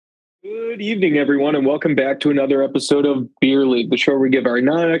Good evening, everyone, and welcome back to another episode of Beer League, the show where we give our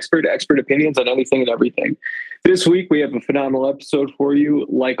non-expert, expert opinions on anything and everything. This week, we have a phenomenal episode for you.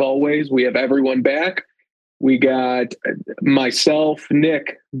 Like always, we have everyone back. We got myself,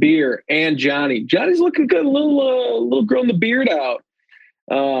 Nick, Beer, and Johnny. Johnny's looking good, a little growing the beard out.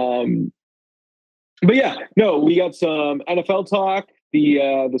 But yeah, no, we got some NFL talk.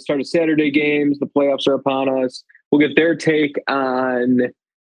 The start of Saturday games, the playoffs are upon us. We'll get their take on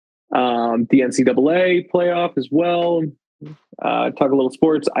the NCAA playoff as well. Talk a little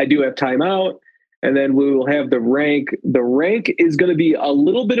sports. I do have timeout, and then we will have the rank. The rank is going to be a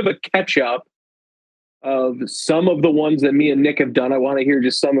little bit of a catch up of some of the ones that me and Nick have done. I want to hear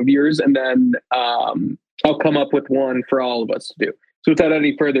just some of yours, and then I'll come up with one for all of us to do. So without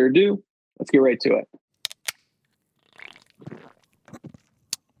any further ado, let's get right to it.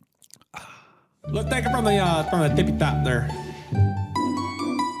 Let's take it from the tippy top there.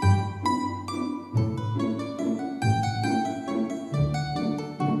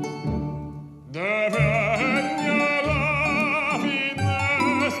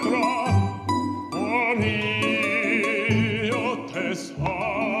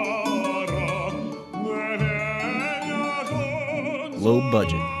 Low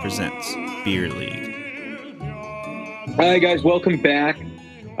Budget presents Beer League. Hi, guys. Welcome back.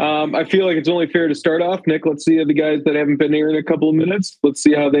 I feel like it's only fair to start off. Nick, let's see the guys that haven't been here in a couple of minutes. Let's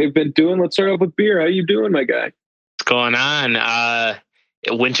see how they've been doing. Let's start off with Beer. How you doing, my guy? What's going on?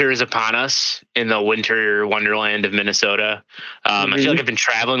 Winter is upon us in the winter wonderland of Minnesota. I feel like I've been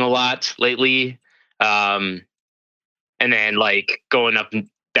traveling a lot lately. And then like going up and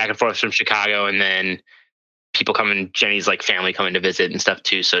back and forth from Chicago, and then people coming, Jenny's like family coming to visit and stuff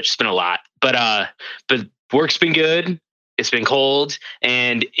too. So it's just been a lot, but work's been good. It's been cold,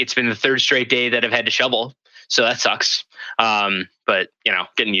 and it's been the third straight day that I've had to shovel. So that sucks. But you know,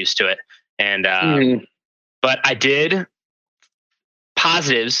 getting used to it. And, but I did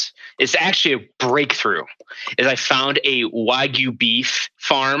positives. It's actually a breakthrough is I found a Wagyu beef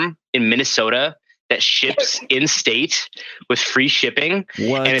farm in Minnesota that ships in state with free shipping.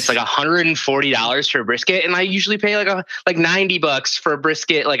 What? And it's like $140 for a brisket. And I usually pay like $90 for a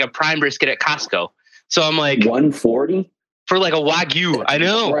brisket, like a prime brisket at Costco. So I'm like, 140 for like a Wagyu. I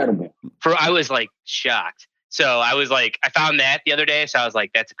know. Incredible. I was like shocked. So I was like, I found that the other day. So I was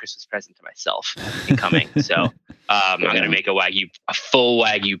like, that's a Christmas present to myself incoming. So I'm going to make a full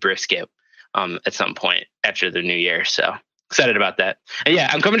Wagyu brisket at some point after the new year. So excited about that. And yeah,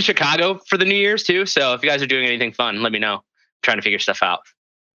 I'm coming to Chicago for the New Year's too. So if you guys are doing anything fun, let me know. I'm trying to figure stuff out.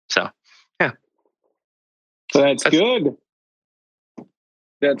 So yeah. That's good.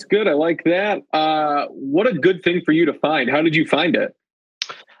 That's good. I like that. What a good thing for you to find. How did you find it?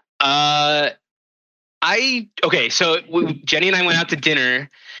 So Jenny and I went out to dinner,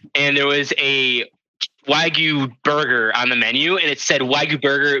 and there was a Wagyu burger on the menu, and it said Wagyu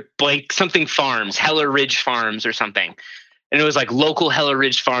burger blank something farms, Heller Ridge Farms or something. And it was like local Heller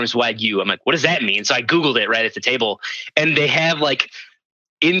Ridge Farms Wagyu. I'm like, what does that mean? So I Googled it right at the table, and they have like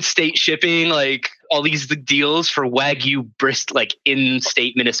in-state shipping, like all these deals for Wagyu brisket, like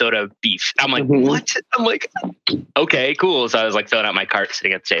in-state Minnesota beef. I'm like, what? I'm like, okay, cool. So I was like filling out my cart,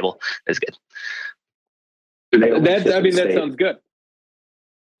 sitting at the table. It's good. That sounds good.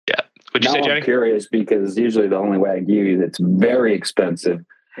 Yeah. What'd you say, Jenny? I'm curious because usually the only Wagyu that's very expensive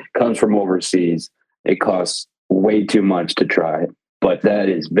comes from overseas. It costs way too much to try, but that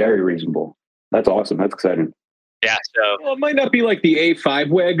is very reasonable. That's awesome. That's exciting. Yeah. So Well, it might not be like the A5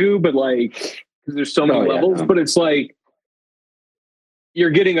 Wagyu, but like, because there's so many levels, but it's like you're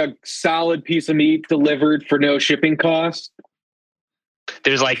getting a solid piece of meat delivered for no shipping cost.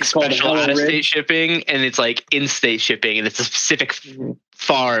 there's like special out-of-state shipping, and it's like in-state shipping, and it's a specific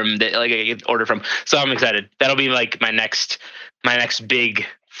farm that like I can order from. So I'm excited. That'll be like my next big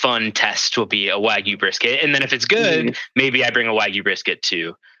fun test will be a Wagyu brisket, and then if it's good, maybe I bring a Wagyu brisket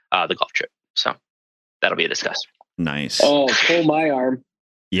to the golf trip. So that'll be a discuss. Nice. Oh, pull my arm.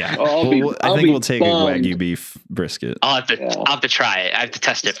 Yeah. I think we'll take bummed. a Wagyu beef brisket. I'll have to try it. I have to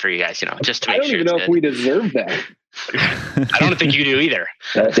test it for you guys, just to make sure. I don't even know if we deserve that. I don't think you do either.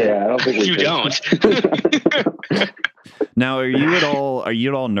 I don't think you don't. Now, are you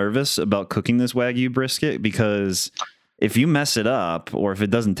at all nervous about cooking this Wagyu brisket? Because if you mess it up or if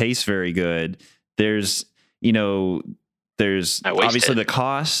it doesn't taste very good, there's obviously the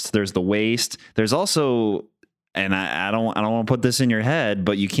cost, there's the waste, there's also, and I don't want to put this in your head,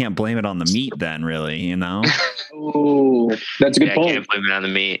 but you can't blame it on the meat then, really, Oh, that's a good point. I can't blame it on the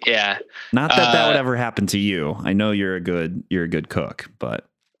meat. Yeah. Not that would ever happen to you. I know you're a good cook, but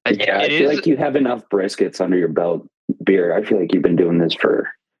yeah, I feel like you have enough briskets under your belt, Beer. I feel like you've been doing this for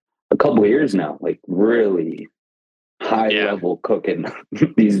a couple of years now, like really high level cooking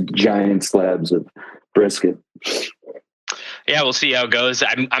these giant slabs of brisket. Yeah, we'll see how it goes.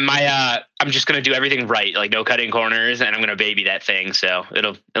 I'm just gonna do everything right, like no cutting corners, and I'm gonna baby that thing. So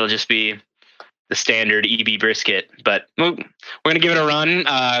it'll just be the standard EB brisket. But we're gonna give it a run.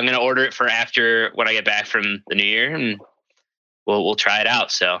 I'm gonna order it for after when I get back from the new year, and we'll try it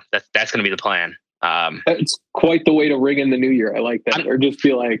out. So that's gonna be the plan. It's quite the way to ring in the new year. I like that. Or just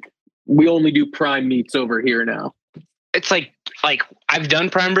be like, we only do prime meats over here now. It's like I've done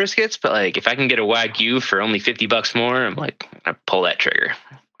prime briskets, but like if I can get a Wagyu for only $50 more, I'm like, I pull that trigger.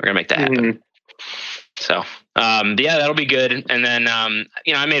 We're gonna make that happen. Mm-hmm. So yeah, that'll be good. And then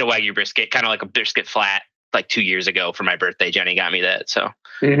I made a Wagyu brisket, kind of like a brisket flat, like 2 years ago for my birthday. Jenny got me that, so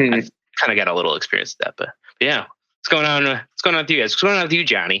I kind of got a little experience with that. But yeah, what's going on? What's going on with you guys? What's going on with you,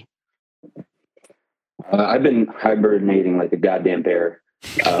 Johnny? I've been hibernating like a goddamn bear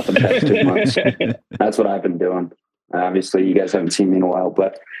for the past 2 months. That's what I've been doing. Obviously, you guys haven't seen me in a while,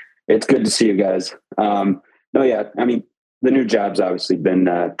 but it's good to see you guys. No, yeah, I mean, the new job's obviously been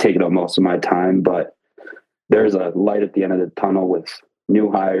taking up most of my time, but there's a light at the end of the tunnel with new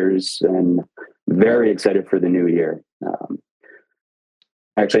hires, and very excited for the new year. I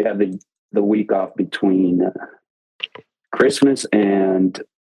actually have the week off between Christmas and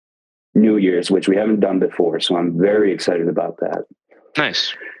New Year's, which we haven't done before, so I'm very excited about that.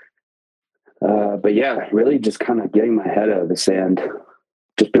 Nice. But yeah, really just kind of getting my head out of the sand.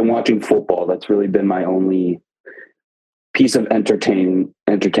 Just been watching football. That's really been my only piece of entertainment.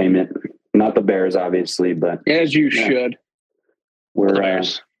 Not the Bears, obviously, but as you should. We're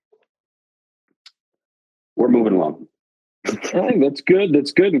moving along. All right, that's good.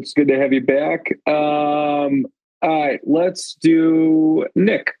 That's good. It's good to have you back. All right, let's do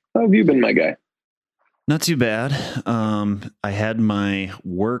Nick. How have you been, my guy? Not too bad. I had my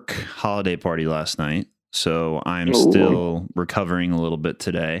work holiday party last night, so I'm still recovering a little bit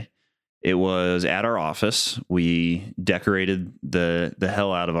today. It was at our office. We decorated the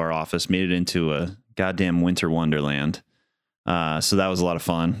hell out of our office, made it into a goddamn winter wonderland. So that was a lot of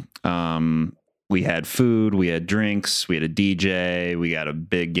fun. We had food, we had drinks, we had a DJ, we got a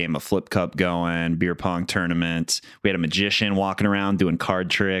big game of Flip Cup going, beer pong tournament. We had a magician walking around doing card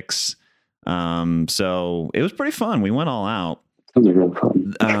tricks. So it was pretty fun. We went all out. Those are real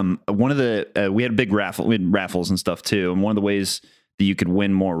fun. One of the we had a big raffle. We had raffles and stuff too. And one of the ways that you could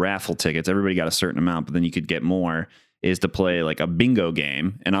win more raffle tickets, everybody got a certain amount, but then you could get more, is to play like a bingo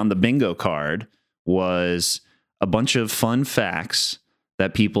game. And on the bingo card was a bunch of fun facts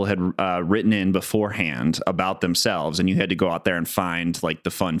that people had written in beforehand about themselves, and you had to go out there and find like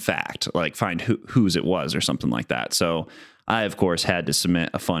the fun fact, like find whose it was or something like that. So I, of course, had to submit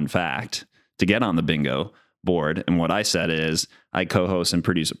a fun fact to get on the bingo board. And what I said is I co-host and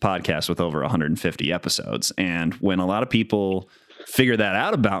produce a podcast with over 150 episodes. And when a lot of people figured that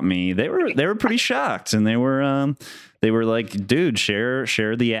out about me, they were pretty shocked, and they were like, dude, share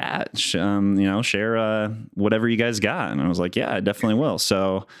the ad, share whatever you guys got. And I was like, yeah, I definitely will.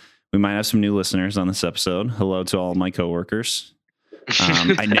 So we might have some new listeners on this episode. Hello to all my coworkers.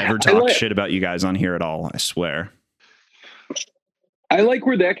 I never talk shit about you guys on here at all, I swear. I like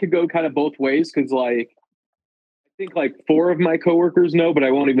where that could go kind of both ways, because like I think like 4 of my coworkers know, but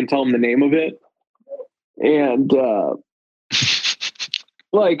I won't even tell them the name of it. And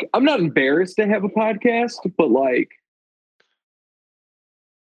like I'm not embarrassed to have a podcast, but like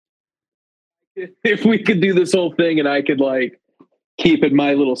if we could do this whole thing and I could like keep it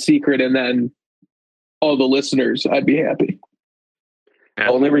my little secret and then all the listeners, I'd be happy. The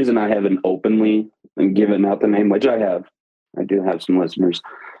only reason I haven't openly given out the name, which I do have some listeners,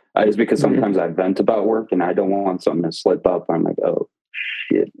 is because sometimes I vent about work and I don't want something to slip up. I'm like, oh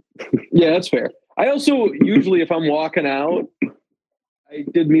shit. Yeah, that's fair. I also usually, if I'm walking out, I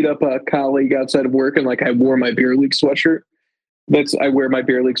did meet up a colleague outside of work, and like I wore my beer league sweatshirt. I wear my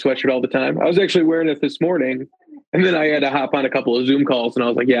beer league sweatshirt all the time. I was actually wearing it this morning, and then I had to hop on a couple of Zoom calls, and I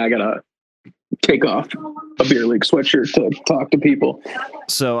was like, yeah, I gotta take off a beer league sweatshirt to talk to people.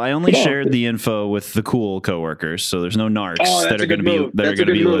 So I only shared the info with the cool coworkers, so there's no narcs that are going to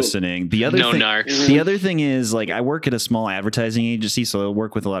be listening. The other thing is, like, I work at a small advertising agency, so I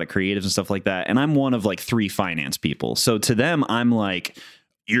work with a lot of creatives and stuff like that, and I'm one of like 3 finance people. So to them, I'm like,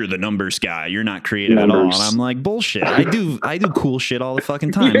 you're the numbers guy. You're not creative at all. And I'm like, bullshit. I do cool shit all the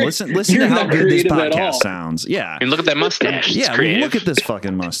fucking time. Listen to how good this podcast sounds. Yeah. And look at that mustache. Yeah. Look at this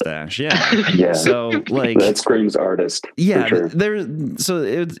fucking mustache. Yeah. Yeah. So like that screams artist. Yeah. Sure.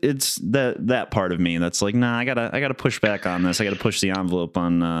 It's that part of me that's like, nah, I gotta push back on this. I gotta push the envelope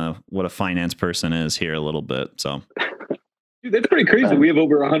on what a finance person is here a little bit. So Dude, that's pretty crazy. We have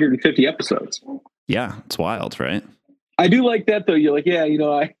over 150 episodes. Yeah, it's wild, right? I do like that though. You're like, yeah,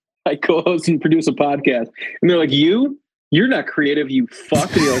 I co-host and produce a podcast, and they're like, you're not creative, you fuck.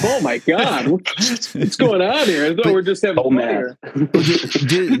 And you're like, oh my god, what's going on here? I thought we're just having fun here.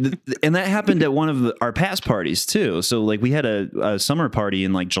 And that happened at one of our past parties too. So like we had a summer party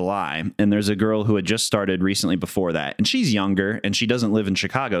in like July, and there's a girl who had just started recently before that, and she's younger and she doesn't live in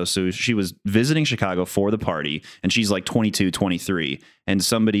Chicago, so she was visiting Chicago for the party, and she's like 22, 23, and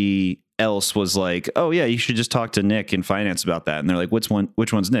somebody else was like, oh yeah, you should just talk to Nick in finance about that. And they're like, which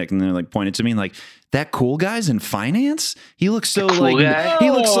one's Nick? And they're like pointed to me and like, that cool guy's in finance? He looks so cool guy?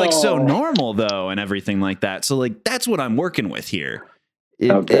 He looks like so normal though, and everything like that. So like that's what I'm working with here.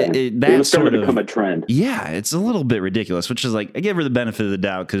 That's sort of become a trend. Yeah, it's a little bit ridiculous, which is like, I give her the benefit of the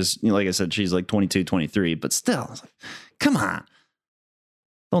doubt because, like I said, she's like 22, 23, but still, like, come on.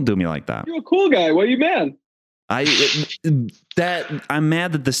 Don't do me like that. You're a cool guy. Why are you mad? I'm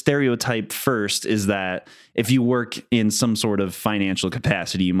mad that the stereotype first is that if you work in some sort of financial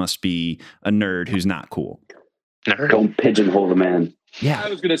capacity, you must be a nerd who's not cool. Nerd. Don't pigeonhole the man. Yeah. I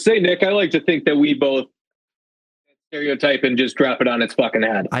was going to say, Nick, I like to think that we both stereotype and just drop it on its fucking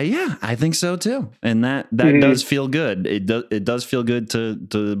head. I think so too. And that does feel good. It does feel good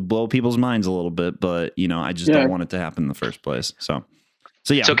to blow people's minds a little bit, but I just don't want it to happen in the first place.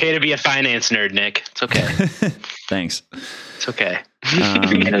 So yeah, it's okay to be a finance nerd, Nick. It's okay. Thanks. It's okay.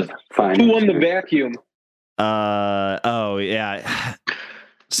 Fine. Who won the vacuum? Oh yeah,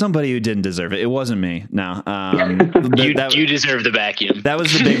 somebody who didn't deserve it. It wasn't me. No. You deserve the vacuum. That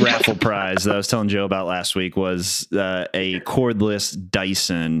was the big raffle prize that I was telling Joe about last week. Was a cordless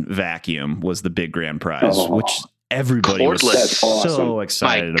Dyson vacuum was the big grand prize, which everybody was so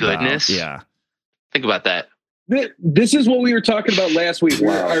excited about. My goodness. Yeah. Think about that. This is what we were talking about last week.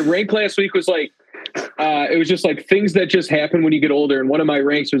 Wow. Our rank last week was like, it was just like things that just happen when you get older. And one of my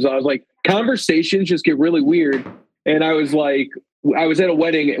ranks was, I was like, conversations just get really weird. And I was like, I was at a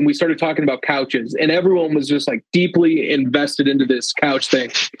wedding and we started talking about couches, and everyone was just like deeply invested into this couch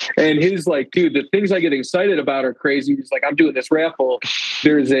thing. And he's like, dude, the things I get excited about are crazy. He's like, I'm doing this raffle.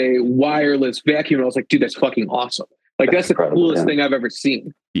 There's a wireless vacuum. And I was like, dude, that's fucking awesome. Like, that's the coolest thing I've ever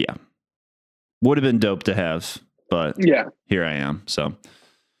seen. Yeah. Would have been dope to have, but yeah, here I am. So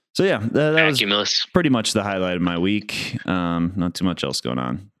yeah, that was pretty much the highlight of my week. Not too much else going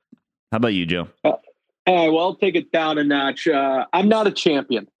on. How about you, Joe? Well, I'll take it down a notch. I'm not a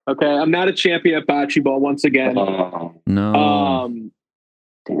champion. Okay. I'm not a champion at bocce ball once again. No.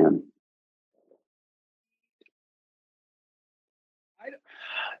 Damn. There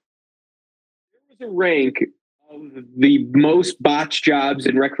was a rank of the most botch jobs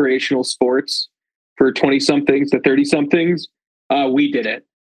in recreational sports for 20-somethings to 30-somethings. We did it.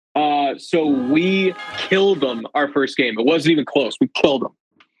 So we killed them our first game. It wasn't even close. We killed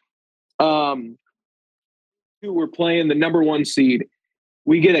them. Who were playing the number 1 seed.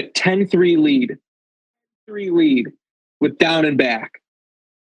 We get a 10-3 lead. 3 lead with down and back.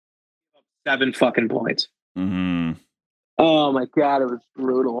 7 fucking points. Mm-hmm. Oh my God, it was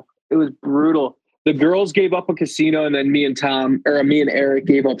brutal. It was brutal. The girls gave up a casino, and then me and Eric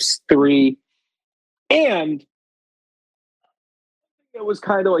gave up 3. And it was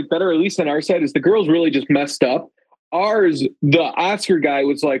kind of like better, at least on our side, is the girls really just messed up. Ours, the Oscar guy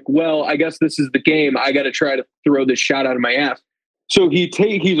was like, well, I guess this is the game. I got to try to throw this shot out of my ass. So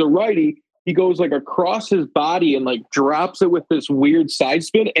he's a righty. He goes like across his body and like drops it with this weird side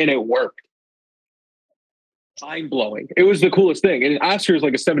spin, and it worked. Mind blowing. It was the coolest thing. And Oscar is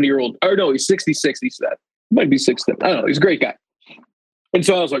like a 70-year-old. Or no, he's 66. He said, might be 60. I don't know. He's a great guy. And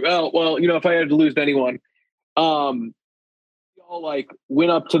so I was like, oh, well, if I had to lose to anyone, we all like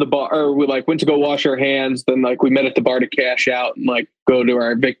went up to the bar, or we like went to go wash our hands. Then like we met at the bar to cash out and like go to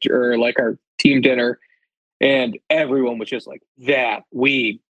our victor, or like our team dinner. And everyone was just like,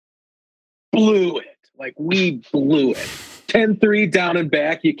 we blew it. Like we blew it. 10-3 down and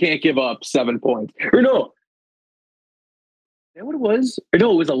back. You can't give up 7 points. Or no. Is that what it was? Or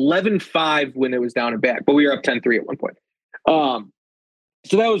no, it was 11-5 when it was down and back, but we were up 10-3 at one point.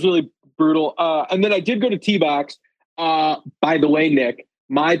 So that was really brutal. And then I did go to T-Box. By the way, Nick,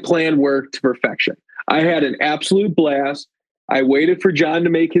 my plan worked to perfection. I had an absolute blast. I waited for John to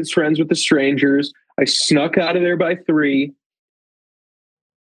make his friends with the strangers. I snuck out of there by 3.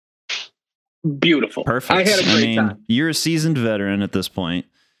 Beautiful. Perfect. I had a great time. You're a seasoned veteran at this point.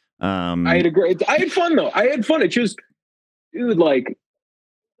 I had fun though. I had fun. It just, dude, like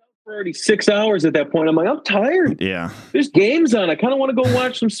for already 6 hours at that point. I'm like, I'm tired. Yeah. There's games on. I kind of want to go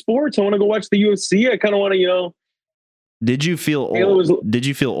watch some sports. I want to go watch the UFC. I kind of want to, Did you feel old? Did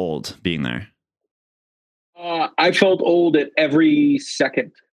you feel old being there? I felt old at every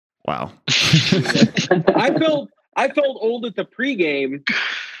second. Wow. I felt old at the pregame,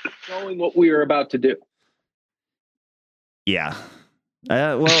 knowing what we were about to do. Yeah.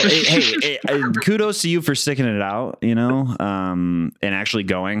 Hey, kudos to you for sticking it out, and actually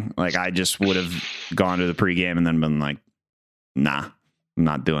going. Like, I just would have gone to the pregame and then been like, nah, I'm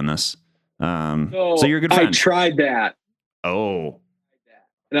not doing this. So you're a good friend. I tried that. Oh.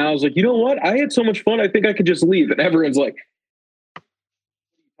 And I was like, you know what? I had so much fun. I think I could just leave. And everyone's like, what are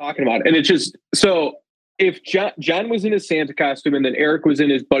you talking about? And it's just, so if John was in his Santa costume and then Eric was in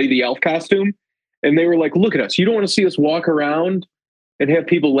his Buddy the Elf costume, and they were like, look at us. You don't want to see us walk around and have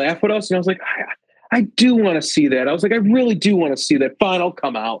people laugh at us? And I was like, I do want to see that. I was like, I really do want to see that. Fine, I'll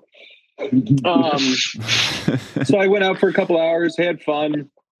come out. So I went out for a couple hours, had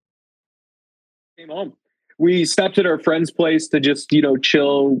fun, came home. We stopped at our friend's place to just,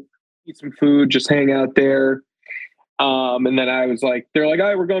 chill, eat some food, just hang out there. And then I was like, they're like, all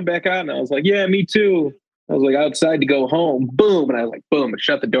right, we're going back out. And I was like, yeah, me too. I was like, outside to go home. Boom. And I was like, boom, I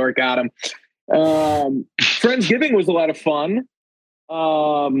shut the door, got him. Friendsgiving was a lot of fun.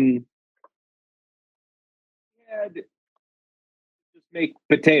 Had just make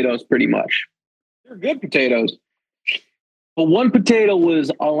potatoes pretty much. They're good potatoes. But one potato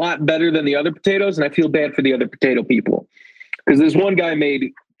was a lot better than the other potatoes, and I feel bad for the other potato people. Because this one guy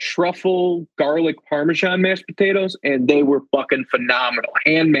made truffle, garlic, Parmesan mashed potatoes, and they were fucking phenomenal.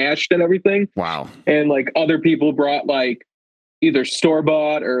 Hand mashed and everything. Wow. And like other people brought like either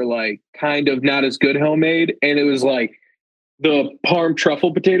store-bought or like kind of not as good homemade. And it was like the Parm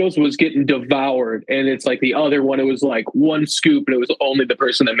truffle potatoes was getting devoured. And it's like the other one, it was like one scoop and it was only the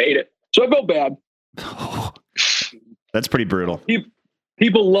person that made it. So I felt bad. That's pretty brutal.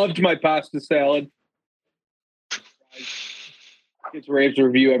 People loved my pasta salad. Gets raves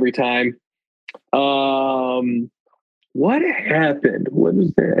review every time. What happened?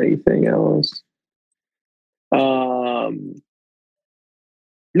 Was there anything else?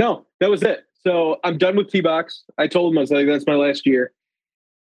 No, that was it. So I'm done with T-Box. I told him, I was like, that's my last year.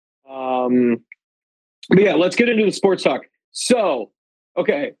 But yeah, let's get into the sports talk. So,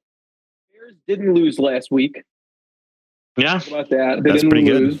 okay. Bears didn't lose last week. Yeah. How about that? That's pretty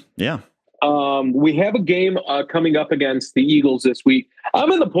good. Yeah. We have a game coming up against the Eagles this week.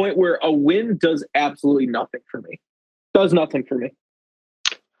 I'm at the point where a win does absolutely nothing for me. Does nothing for me.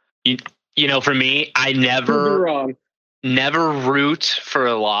 You know, for me, I never root for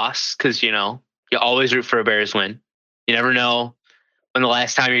a loss because, you always root for a Bears win. You never know when the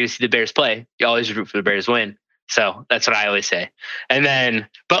last time you're going to see the Bears play. You always root for the Bears win. So that's what I always say. And then,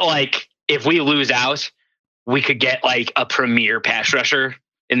 but like, if we lose out, we could get like a premier pass rusher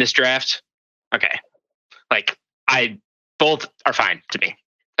in this draft. Okay. Like both are fine to me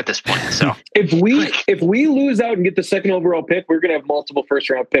at this point. So if we lose out and get the second overall pick, we're going to have multiple first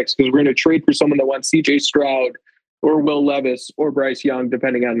round picks because we're going to trade for someone that wants CJ Stroud or Will Levis or Bryce Young,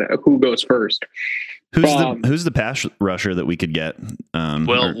 depending on who goes first. Who's the pass rusher that we could get?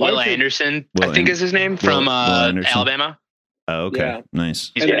 Will Anderson, I think is his name, from Alabama. Oh, okay. Yeah.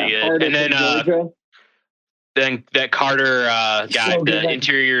 Nice. He's pretty good. And then that Carter guy, so the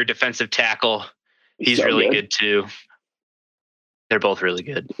interior defensive tackle, he's so really good too. They're both really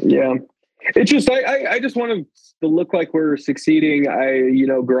good. Yeah. It's just I just want to look like we're succeeding,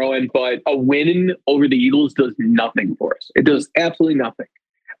 growing, but a win over the Eagles does nothing for us. It does absolutely nothing.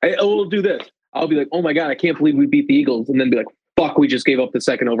 I will do this. I'll be like, oh my God, I can't believe we beat the Eagles, and then be like, fuck, we just gave up the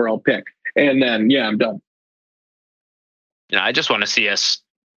second overall pick. And then I'm done. I just want to see us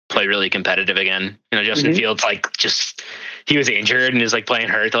play really competitive again. Justin Fields, he was injured and is like playing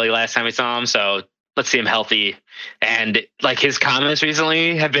hurt the last time we saw him. So let's see him healthy. And like his comments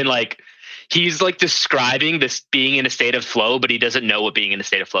recently have been like, he's like describing this being in a state of flow, but he doesn't know what being in a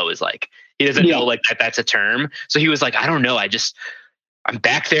state of flow is like. He doesn't know like that's a term. So he was like, I don't know. I'm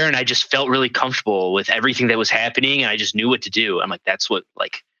back there and I just felt really comfortable with everything that was happening. And I just knew what to do. I'm like, that's what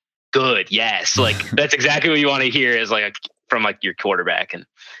good. Yes. Like that's exactly what you want to hear is from your quarterback. And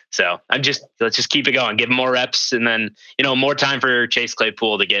so let's just keep it going, give him more reps. And then, more time for Chase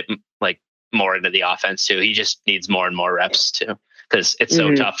Claypool to get more into the offense too. He just needs more and more reps too. Cause it's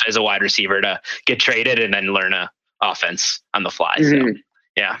so tough as a wide receiver to get traded and then learn a offense on the fly. So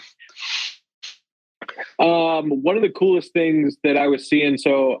yeah. One of the coolest things that I was seeing.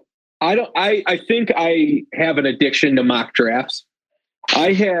 So I think I have an addiction to mock drafts.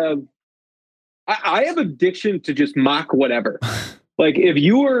 I have addiction to just mock whatever. Like if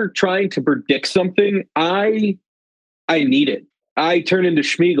you are trying to predict something, I need it. I turn into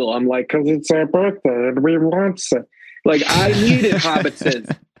Schmeagle. I'm like, cause it's our birthday and we want it. Like I need it,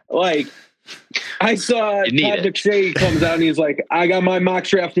 Hobbitses. Like I saw You need Todd it. McShay comes out and he's like, I got my mock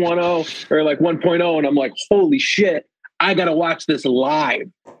draft 1.0 or like 1.0. And I'm like, holy shit, I got to watch this live.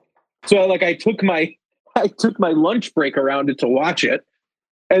 So like I took my lunch break around it to watch it.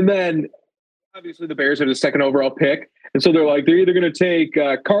 And then obviously the Bears are the second overall pick. And so they're like, they're either going to take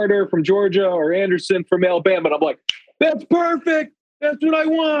Carter from Georgia or Anderson from Alabama. And I'm like, that's perfect. That's what I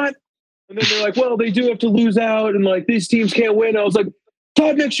want. And then they're like, well, they do have to lose out. And like, these teams can't win. I was like,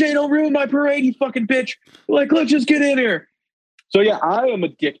 Todd McShay, don't ruin my parade, you fucking bitch. Like, let's just get in here. So yeah, I am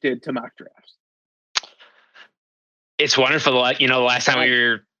addicted to mock drafts. It's wonderful. The last time we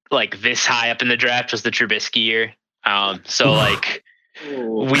were like this high up in the draft was the Trubisky year. So like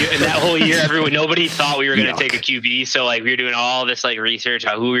in that whole year, nobody thought we were going to take a QB. So like we were doing all this like research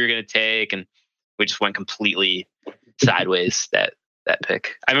on who we were going to take, and we just went completely sideways that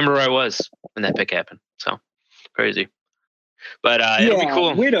pick. I remember where I was when that pick happened. So crazy. But it'll be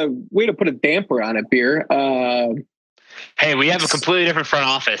cool. Way to put a damper on it, Beer. Hey, we have a completely different front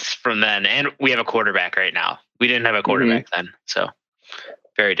office from then, and we have a quarterback right now. We didn't have a quarterback then, so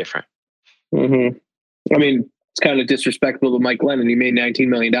very different. Mm-hmm. I mean, it's kind of disrespectful to Mike Glennon. He made $19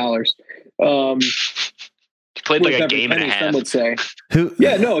 million. He played like a game and a half. Some would say.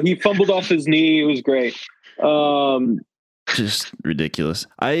 Yeah, no, he fumbled off his knee. It was great. Just ridiculous.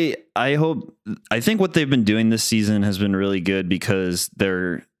 I think what they've been doing this season has been really good because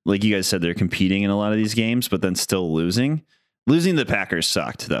they're, like you guys said, they're competing in a lot of these games, but then still losing. Losing the Packers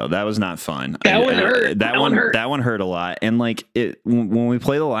sucked though. That was not fun. That one hurt. That one hurt a lot. And like when we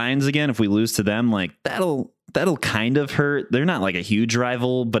play the Lions again, if we lose to them, like that'll kind of hurt. They're not like a huge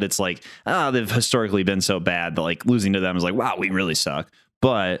rival, but it's like, they've historically been so bad that like losing to them is like, wow, we really suck.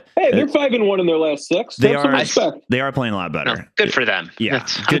 But hey, they're 5-1 in their last 6. They are playing a lot better. No, good for them. Yeah,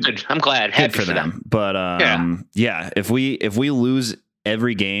 I'm glad. Happy good for them. But if we lose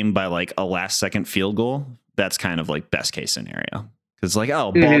every game by like a last second field goal, that's kind of like best case scenario. Because like,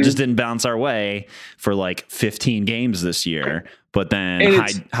 ball just didn't bounce our way for like 15 games this year, but then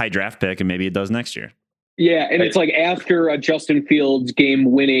high draft pick and maybe it does next year. Yeah, and it's like after a Justin Fields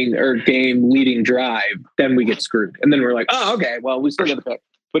game leading drive, then we get screwed. And then we're like, oh, okay, well, we still got the pick.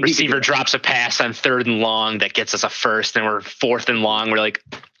 But receiver drops a pass on 3rd and long that gets us a first, and we're 4th and long. We're like,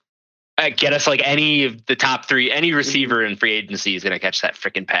 get us like any of the top 3, any receiver in free agency is going to catch that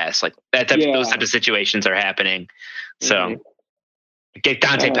freaking pass. Like those type of situations are happening. So get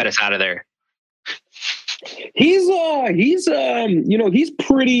Dante Pettis out of there. He's not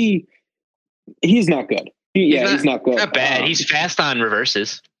good. He's not good. Not bad. He's fast on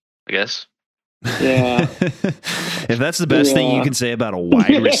reverses, I guess. Yeah. If that's the best thing you can say about a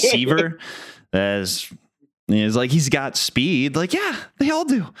wide receiver, is like he's got speed. Like, yeah, they all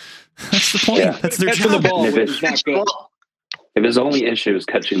do. That's the point. Yeah. That's their job. The ball, it's not good. If his only issue is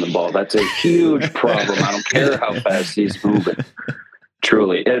catching the ball, that's a huge problem. I don't care how fast he's moving.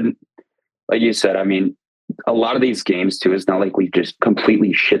 Truly. And like you said, I mean, a lot of these games too, it's not like we just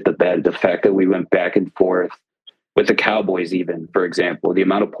completely shit the bed. The fact that we went back and forth with the Cowboys, even, for example, the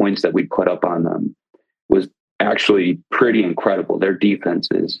amount of points that we put up on them was actually pretty incredible. Their defense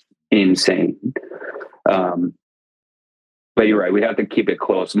is insane. But you're right. We have to keep it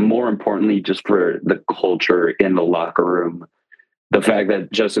close. More importantly, just for the culture in the locker room, the fact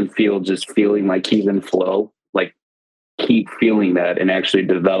that Justin Fields is feeling like he's in flow, like keep feeling that and actually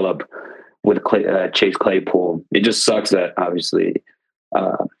develop with Chase Claypool. It just sucks that obviously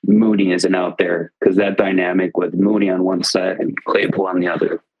Mooney isn't out there, because that dynamic with Mooney on one side and Claypool on the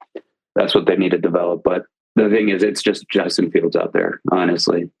other, that's what they need to develop. But the thing is, it's just Justin Fields out there,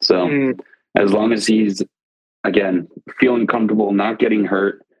 honestly. So as long as he's, again, feeling comfortable, not getting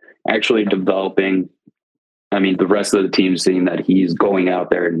hurt, actually developing, I mean, the rest of the team seeing that he's going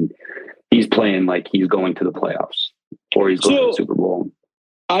out there and he's playing like he's going to the playoffs or he's going to the Super Bowl.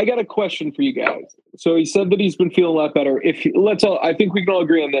 I got a question for you guys. So he said that he's been feeling a lot better. I think we can all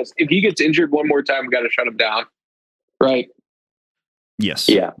agree on this. If he gets injured one more time, we got to shut him down. Right? Yes.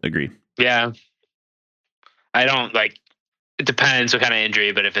 Yeah. Agree. Yeah. I don't it depends what kind of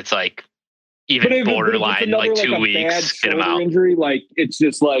injury, but if it's like even borderline, like 2 weeks, get him out. Injury, like it's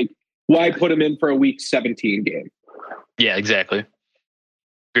just like, why put him in for a week 17 game? Yeah, exactly.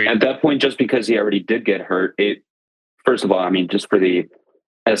 Agreed. At that point, just because he already did get hurt, first of all, I mean, just for the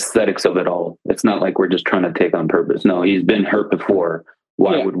aesthetics of it all, it's not like we're just trying to take on purpose. No, he's been hurt before.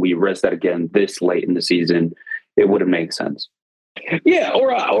 Why would we risk that again this late in the season? It wouldn't make sense. Yeah,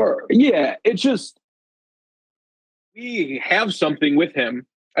 it's just we have something with him.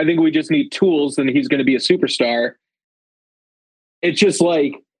 I think we just need tools, and he's going to be a superstar. It's just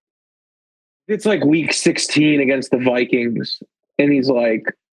like week 16 against the Vikings, and he's like,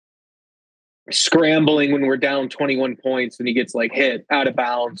 scrambling when we're down 21 points and he gets like hit out of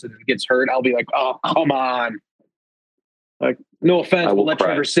bounds and gets hurt, I'll be like, oh, come on. Like, no offense, but let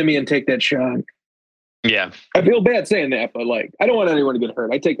Trevor Siemian take that shot. Yeah. I feel bad saying that, but like, I don't want anyone to get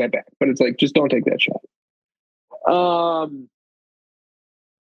hurt. I take that back, but it's like, just don't take that shot.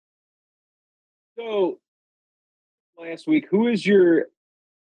 So last week, who is your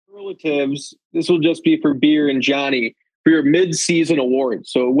relatives? This will just be for Beer and Johnny for your mid-season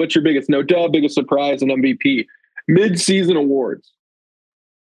awards. So what's your biggest biggest surprise and MVP? Mid-season awards.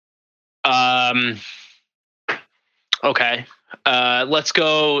 Okay. Let's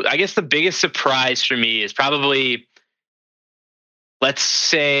go. I guess the biggest surprise for me is probably, let's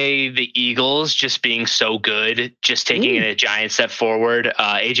say, the Eagles just being so good, just taking a giant step forward.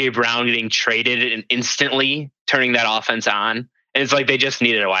 AJ Brown getting traded and instantly turning that offense on. And it's like they just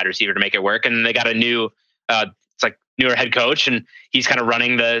needed a wide receiver to make it work. And they got a new, newer head coach, and he's kind of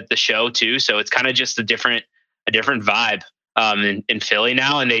running the show too. So it's kind of just a different vibe in Philly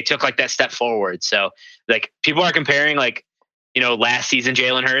now. And they took like that step forward. So like people are comparing like, last season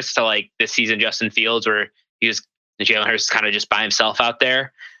Jalen Hurts to like this season Justin Fields, where Jalen Hurts kind of just by himself out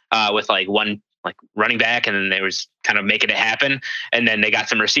there with like one like running back, and then they was kind of making it happen. And then they got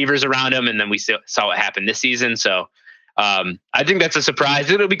some receivers around him, and then we saw what happened this season. So I think that's a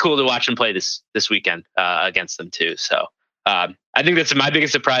surprise. It'll be cool to watch him play this weekend against them too. So I think that's my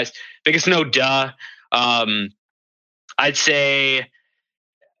biggest surprise. Biggest I'd say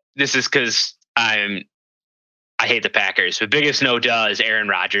this is because I hate the Packers, but biggest is Aaron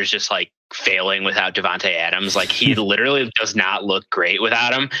Rodgers just like failing without Devontae Adams. Like he literally does not look great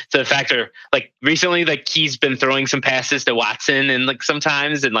without him. So the fact that like recently, like he's been throwing some passes to Watson and like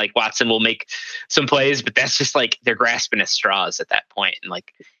sometimes, and like Watson will make some plays, but that's just like they're grasping at straws at that point. And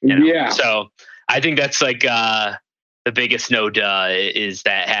like, yeah. So I think that's like the biggest is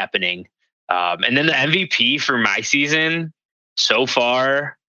that happening. And then the MVP for my season so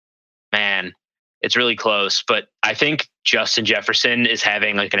far, man, it's really close, but I think Justin Jefferson is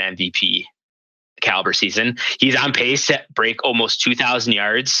having like an MVP caliber season. He's on pace to break almost 2,000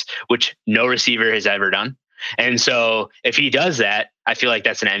 yards, which no receiver has ever done. And so if he does that, I feel like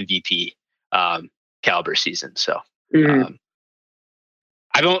that's an MVP caliber season. So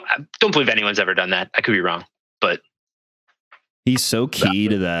I don't believe anyone's ever done that. I could be wrong, but he's so key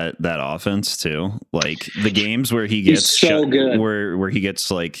to that offense too. Like the games where he gets good. where he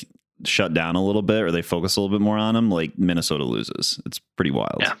gets like shut down a little bit, or they focus a little bit more on him, like Minnesota loses. It's pretty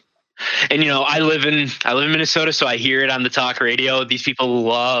wild. Yeah. And I live in Minnesota, so I hear it on the talk radio. These people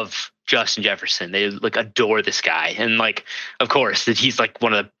love Justin Jefferson. They like adore this guy. And like, of course, that he's like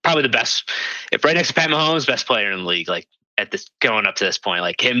one of probably the best, if right next to Pat Mahomes, best player in the league, like at this going up to this point,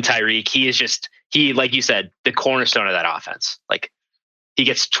 like him, Tyreek, he, like you said, the cornerstone of that offense. Like he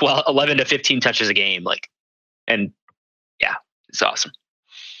gets 11 to 15 touches a game. Like, and yeah, it's awesome.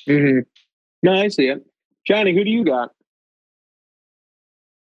 Mm-hmm. No, I see it. Johnny, who do you got?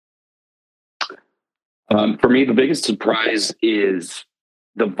 For me, the biggest surprise is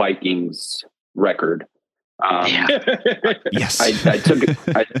the Vikings record. Yes, I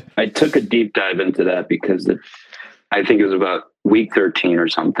took a deep dive into that because I think it was about week 13 or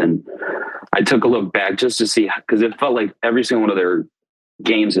something. I took a look back just to see, because it felt like every single one of their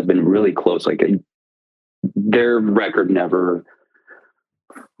games have been really close. Like their record never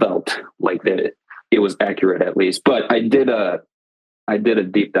felt like that it was accurate, at least. But I did a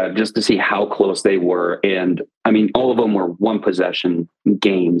deep dive just to see how close they were. And I mean, all of them were one possession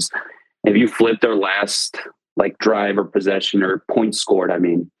games. If you flip their last like drive or possession or points scored, I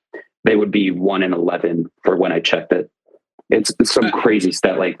mean, they would be 1-11 for when I checked it. It's some crazy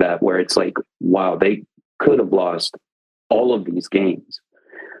stat like that where it's like, wow, they could have lost all of these games.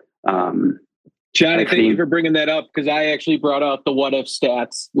 Johnny, thank you for bringing that up, because I actually brought out the what if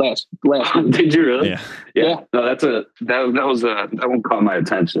stats last week. Did you really? Yeah. No, that one caught my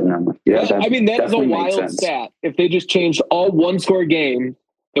attention. I'm like, I mean, that is a wild stat. If they just changed all one score game,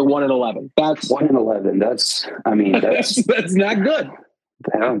 they're 1-11. That's 1-11. That's that's not good.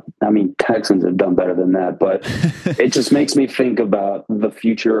 I mean, Texans have done better than that, but it just makes me think about the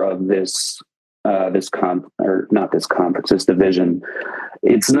future of this division.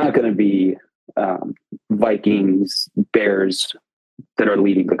 It's not going to be Vikings, Bears that are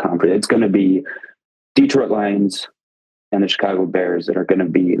leading the conference. It's going to be Detroit Lions and the Chicago Bears that are going to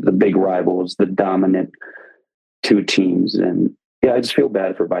be the big rivals, the dominant two teams. And yeah, I just feel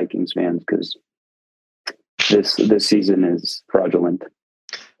bad for Vikings fans because this season is fraudulent.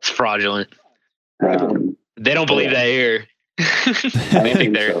 It's fraudulent. They don't believe that here. I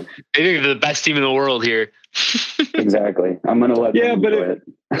think they're the best team in the world here. Exactly. I'm going to let them but do it.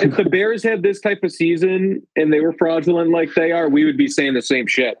 if the Bears had this type of season and they were fraudulent like they are, we would be saying the same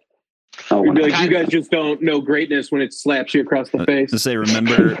shit. Oh, We'd be like, you guys just don't know greatness when it slaps you across the face. To say,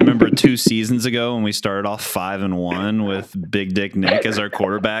 remember 2 seasons ago when we started off 5-1 with Big Dick Nick as our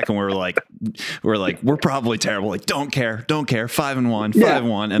quarterback, and we're like, we're probably terrible. Like, don't care, 5-1,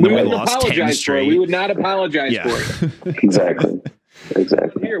 5-1, and then we lost 10 straight. We would not apologize for it. Exactly.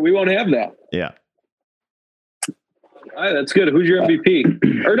 Here, we won't have that. Yeah. All right, that's good. Who's your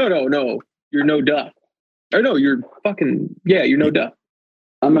MVP? Or no, you're no duh. Or no, you're no duh.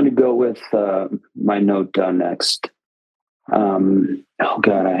 I'm going to go with my note down next. Oh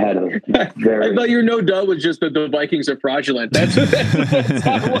God, I had a very. I thought your no duh was just that the Vikings are fraudulent. That's what it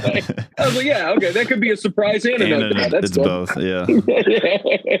sounded like. I was like, yeah, okay, that could be a surprise and a no duh. That's it's good. both, yeah.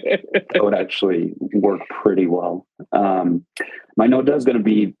 That would actually work pretty well. My note does going to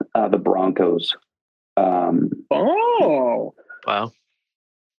be the Broncos. Oh, wow!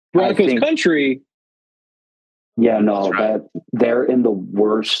 Broncos country. Yeah, no, that they're in the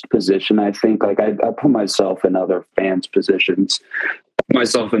worst position. I think, like, I put myself in other fans' positions,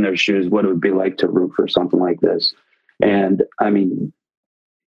 myself in their shoes, what it would be like to root for something like this. And I mean,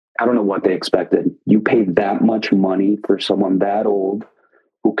 I don't know what they expected. You paid that much money for someone that old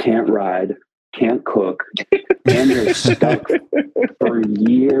who can't ride, can't cook, and you're stuck for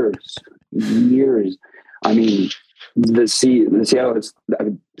years. I mean, Seattle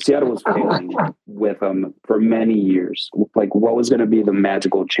was failing with them for many years. Like, what was going to be the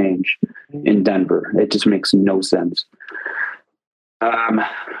magical change in Denver? It just makes no sense.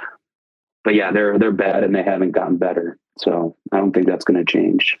 But yeah, they're bad and they haven't gotten better. So I don't think that's going to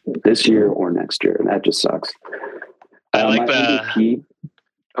change this year or next year. That just sucks. I like the MVP.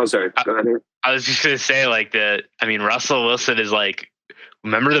 Oh, sorry. Go ahead. I was just going to say, Russell Wilson is like,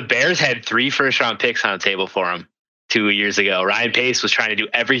 remember the Bears had 3 first-round picks on the table for him 2 years ago. Ryan Pace was trying to do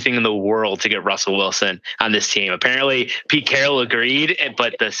everything in the world to get Russell Wilson on this team. Apparently, Pete Carroll agreed,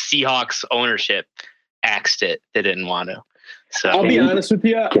 but the Seahawks ownership axed it. They didn't want to. So I'll be honest with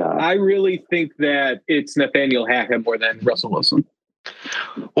you. I really think that it's Nathaniel Hackett more than Russell Wilson.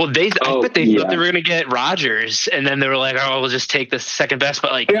 Well, I bet they thought they were going to get Rodgers, and then they were like, "Oh, we'll just take the second best."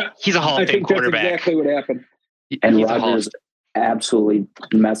 But he's a Hall of Fame quarterback. That's exactly what happened. And Rodgers absolutely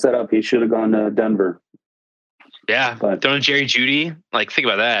messed that up. He should have gone to Denver. Yeah, but throwing Jerry Jeudy, think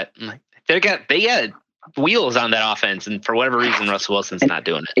about that. They got wheels on that offense, and for whatever reason, Russell Wilson's not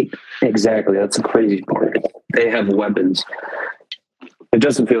doing it. Exactly, that's the crazy part. They have weapons. If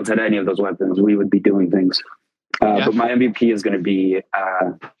Justin Fields had any of those weapons, we would be doing things. But my MVP is going to be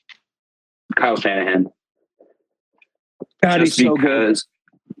Kyle Shanahan. God, he's so good.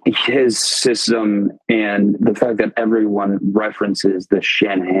 His system and the fact that everyone references the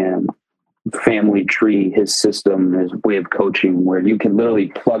Shanahan family tree, his system, his way of coaching, where you can literally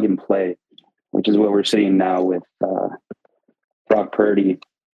plug and play, which is what we're seeing now with Brock Purdy.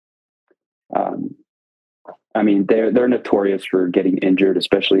 I mean, they're notorious for getting injured,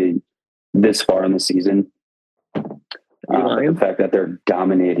 especially this far in the season. The fact that they're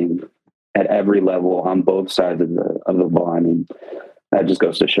dominating at every level on both sides of the ball. I mean, that just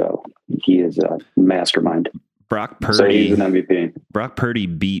goes to show he is a mastermind. Brock Purdy, so he's an MVP. Brock Purdy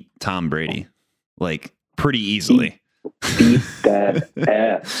beat Tom Brady pretty easily. Beat that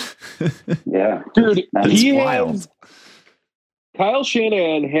ass. Yeah, dude, that's wild. Kyle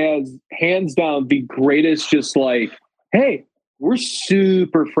Shanahan has hands down the greatest. Just hey, we're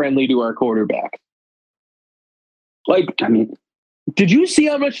super friendly to our quarterback. I mean, did you see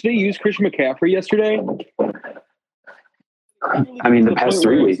how much they used Christian McCaffrey yesterday? I mean, the past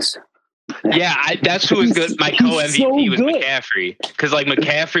 3 weeks. Yeah, that's who was good. My co-MVP was McCaffrey. Because,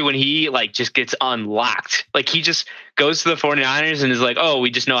 McCaffrey, when he, just gets unlocked, he just goes to the 49ers and is like, oh, we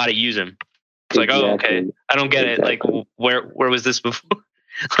just know how to use him. It's exactly. Oh, okay. I don't get it. Where was this before?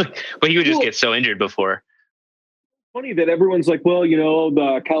 But he would just get so injured before. Funny that everyone's like, well,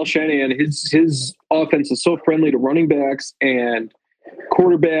 Kyle Shanahan, his offense is so friendly to running backs and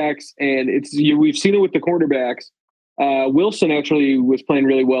quarterbacks, and we've seen it with the quarterbacks. Wilson actually was playing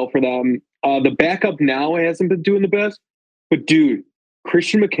really well for them. The backup now hasn't been doing the best, but dude,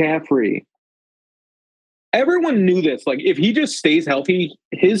 Christian McCaffrey, everyone knew this. If he just stays healthy,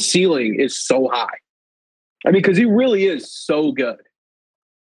 his ceiling is so high. I mean, because he really is so good.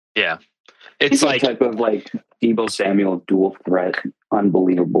 Yeah. It's type of Deebo Samuel dual threat,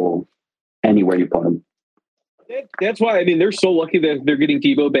 unbelievable anywhere you put him. That's why, I mean, they're so lucky that they're getting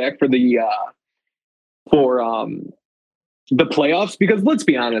Deebo back for the playoffs, because let's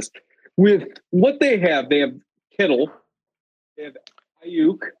be honest, with what they have Kittle, They have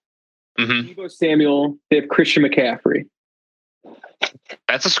Ayuk, Mhm. Deebo Samuel. They have Christian McCaffrey.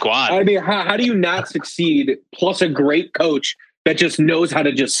 That's a squad. I mean, how do you not succeed? Plus a great coach that just knows how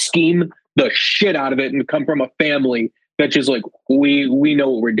to just scheme the shit out of it and come from a family that just like we know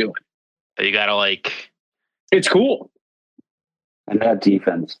what we're doing. You gotta like. It's cool. And that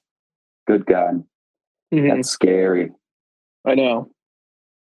defense, good God, that's scary. I know.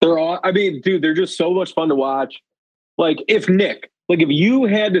 They're all. I mean, dude, they're just so much fun to watch. Like if you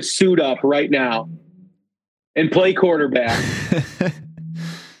had to suit up right now and play quarterback, I don't know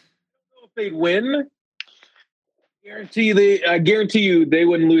if they'd win. I guarantee you they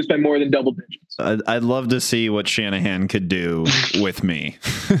wouldn't lose by more than double digits. I'd love to see what Shanahan could do with me.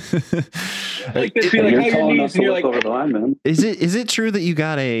 Like this, be like, You're how your tall enough knees, to and you're look like, over the line, man. Is it true that you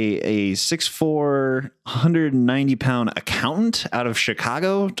got a 6'4", 190-pound accountant out of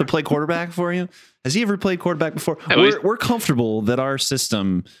Chicago to play quarterback for you? Has he ever played quarterback before? We're comfortable that our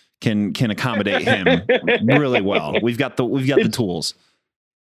system can accommodate him really well. We've got the tools.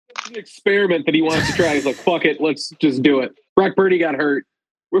 an experiment that he wants to try. He's like, fuck it, let's just do it. Brock Purdy got hurt.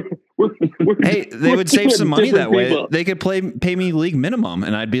 Hey, they would save some money that way. People. They could pay me league minimum,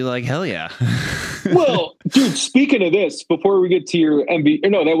 and I'd be like, hell yeah. Well, dude, speaking of this, before we get to your MVP,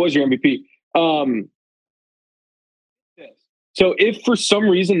 no, that was your MVP. So if for some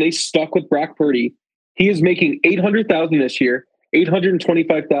reason they stuck with Brock Purdy, he is making $800,000 this year,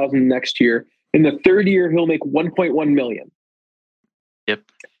 $825,000 next year. In the third year, he'll make $1.1 million. Yep.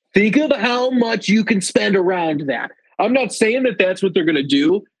 Think of how much you can spend around that. I'm not saying that that's what they're going to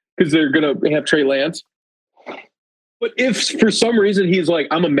do because they're going to have Trey Lance. But if for some reason he's like,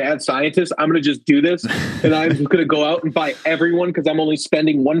 I'm a mad scientist, I'm going to just do this, and I'm just going to go out and buy everyone because I'm only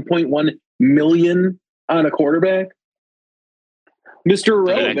spending $1.1 million on a quarterback. Mr.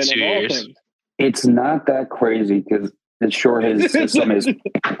 Irrelevant of all things. It's not that crazy because it's sure his system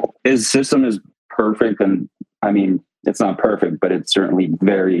is perfect, and I mean it's not perfect, but it's certainly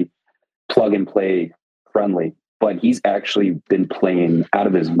very plug and play friendly. But he's actually been playing out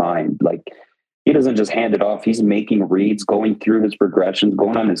of his mind. Like he doesn't just hand it off. He's making reads, going through his progressions,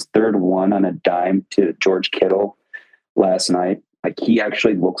 going on his third one on a dime to George Kittle last night. Like he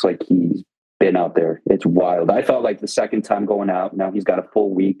actually looks like he's been out there. It's wild. I felt like the second time going out, now he's got a full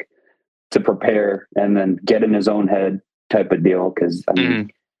week to prepare and then get in his own head type of deal. Cause I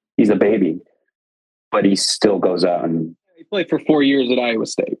mean, he's a baby, but he still goes out and He played for 4 years at Iowa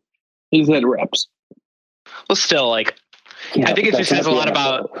State. He's had reps. Well, still, like, I think it just says a lot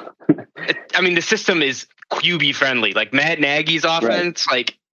about. I mean, the system is QB friendly. Like Matt Nagy's offense,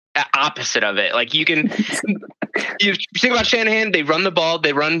 like opposite of it. Like you think about Shanahan, they run the ball,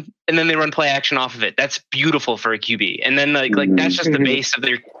 they run, and then they run play action off of it. That's beautiful for a QB. And then like that's just the base of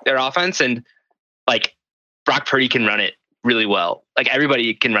their offense. And like Brock Purdy can run it really well. Like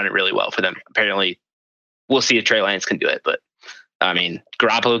everybody can run it really well for them. Apparently, we'll see if Trey Lance can do it, but. I mean,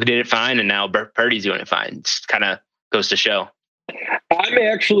 Garoppolo did it fine, and now Purdy's doing it fine. It kind of goes to show. I'm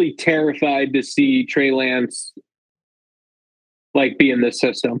actually terrified to see Trey Lance like be in this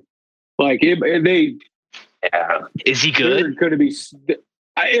system. Like is he good? Going to be.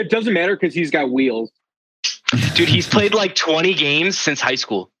 It doesn't matter because he's got wheels. Dude, he's played like 20 games since high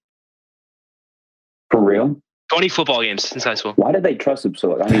school. For real? 20 football games since high school. Why did they trust him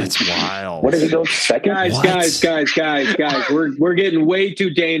so? I mean, that's wild. What did he go second? Guys. We're getting way too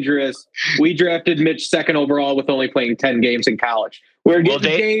dangerous. We drafted Mitch second overall with only playing 10 games in college. We're getting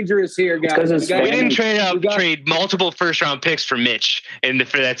dangerous here, guys. We didn't trade multiple first round picks for Mitch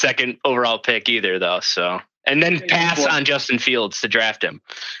for that second overall pick either, though. So and then pass on Justin Fields to draft him.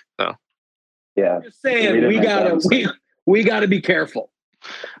 So yeah, I'm just saying we gotta be careful.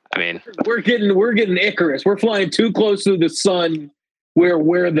 I mean, we're getting Icarus. We're flying too close to the sun.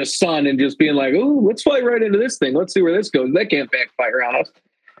 We're the sun and just being like, oh, let's fly right into this thing. Let's see where this goes. That can't backfire on us.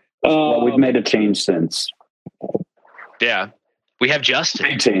 Well, we've made a change since. Yeah, we have Justin.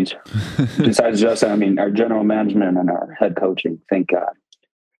 Big change. Besides Justin, I mean, our general management and our head coaching. Thank God.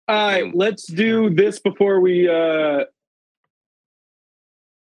 All right, let's do this before we go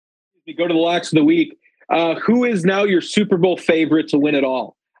to the locks of the week. Who is now your Super Bowl favorite to win it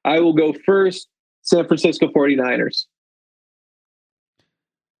all? I will go first. San Francisco 49ers.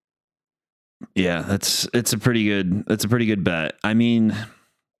 Yeah, it's a pretty good bet. I mean,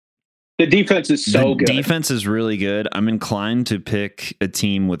 the defense is so good. Defense is really good. I'm inclined to pick a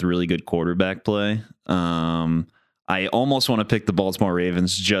team with really good quarterback play. I I almost want to pick the Baltimore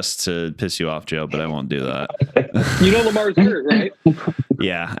Ravens just to piss you off, Joe, but I won't do that. You know Lamar's hurt, right?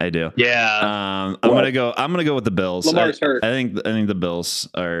 Yeah, I do. Yeah. I'm gonna go with the Bills. Lamar's hurt. I think the Bills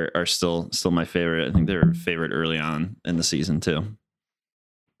are still my favorite. I think they're a favorite early on in the season too.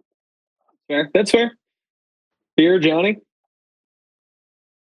 Fair. That's fair. Here, Johnny.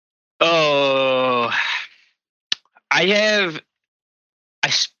 Oh, I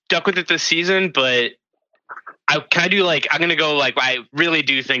stuck with it this season, but I'm gonna go like, I really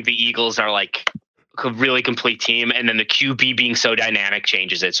do think the Eagles are like a really complete team, and then the QB being so dynamic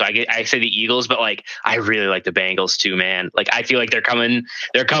changes it. So I say the Eagles, but like I really like the Bengals too, man. Like I feel like they're coming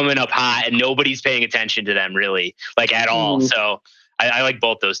up hot, and nobody's paying attention to them really, like at all. So I like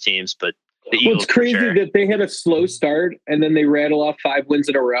both those teams, but the Eagles. It's crazy that they had a slow start and then they rattle off 5 wins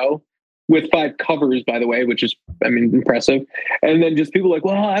in a row with 5 covers, by the way, which is, impressive. And then just people like,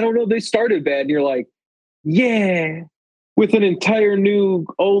 well, I don't know, they started bad, and you're like, yeah, with an entire new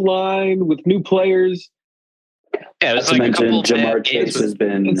O-line, with new players. Yeah, it was Not like to a couple mention, of Jamar Chase has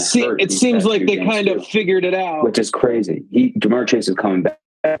been hurt It these seems past like few they games kind of too, figured it out. which is crazy. Jamar Chase is coming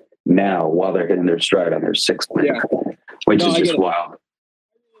back now while they're hitting their stride on their 6th win, Yeah. which No, is I just get it. wild.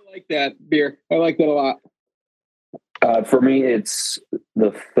 I like that, Beer. I like that a lot. For me, it's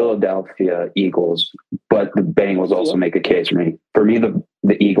the Philadelphia Eagles, but the Bengals also make a case for me. For me, the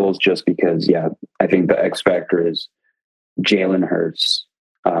Eagles, just because, I think the X factor is Jalen Hurts.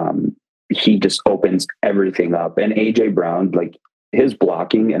 He just opens everything up. And AJ Brown, like his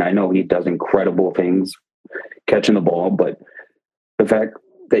blocking, and I know he does incredible things catching the ball, but the fact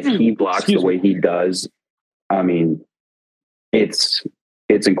that he blocks the way he does,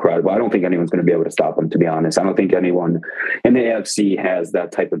 it's incredible. I don't think anyone's going to be able to stop him, to be honest. I don't think anyone in the AFC has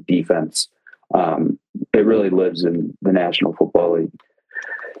that type of defense. It really lives in the National Football League,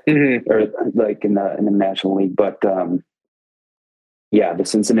 or like in the National League. But the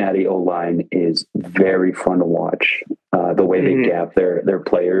Cincinnati O-line is very fun to watch. The way they gap their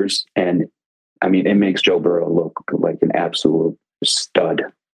players, and it makes Joe Burrow look like an absolute stud.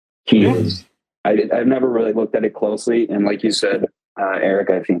 He is. I've never really looked at it closely, and like you said, Eric,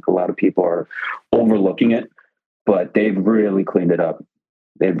 I think a lot of people are overlooking it, but they've really cleaned it up.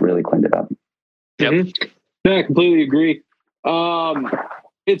 Yep. Yeah, I completely agree.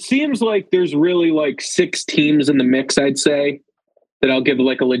 It seems like there's really like 6 teams in the mix, I'd say, that I'll give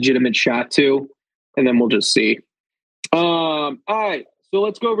like a legitimate shot to, and then we'll just see. All right, so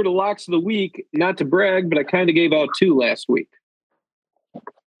let's go over to locks of the week. Not to brag, but I kind of gave out 2 last week.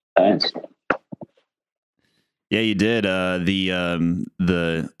 Thanks. Yeah, you did.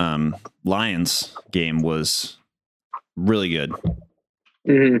 The Lions game was really good.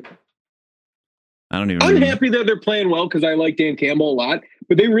 I don't even. I'm happy that they're playing well because I like Dan Campbell a lot,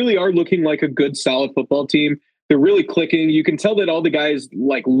 but they really are looking like a good, solid football team. They're really clicking. You can tell that all the guys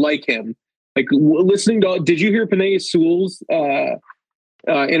like him. Like listening to, did you hear Panay Sewell's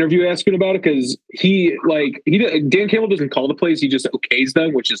interview asking about it? Because Dan Campbell doesn't call the plays; he just okays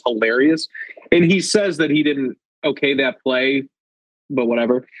them, which is hilarious. And he says that he didn't okay that play, but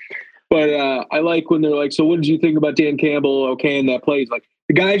whatever. But I like when they're like, "So what did you think about Dan Campbell okaying that play?" He's like,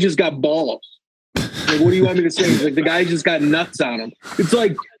 "The guy just got balls." Like, what do you want me to say? He's like, the guy just got nuts on him. It's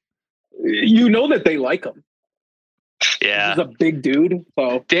like, you know that they like him. Yeah, he's a big dude.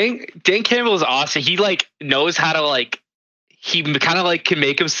 So Dan Campbell is awesome. He like knows how to he kind of like can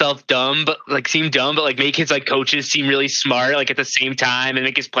make himself dumb, but like seem dumb, but like make his like coaches seem really smart, like at the same time, and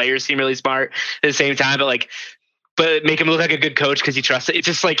make his players seem really smart at the same time. But make him look like a good coach because he trusts it. It's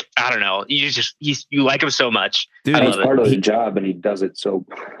just like, I don't know. You like him so much. Dude, It's part of the job, and he does it so.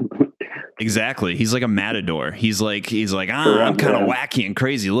 Exactly. He's like a matador. He's like, I'm kind of wacky and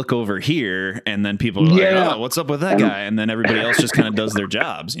crazy. Look over here. And then people are like, oh, what's up with that guy? And then everybody else just kind of does their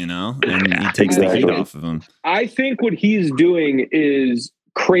jobs, and he takes the heat off of them. I think what he's doing is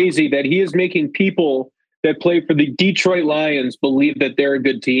crazy, that he is making people that play for the Detroit Lions believe that they're a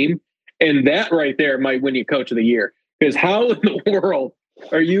good team. And that right there might win you coach of the year. Because how in the world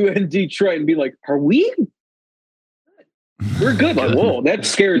are you in Detroit and be like, are we? We're good. Like, whoa, that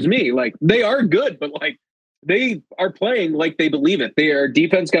scares me. Like, they are good, but like they are playing like they believe it. Their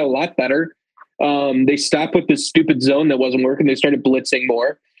defense got a lot better. They stopped with this stupid zone that wasn't working. They started blitzing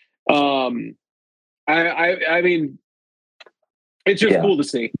more. I mean, it's just cool to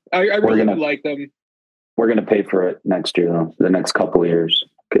see. I really like them. We're going to pay for it next year, though, the next couple of years,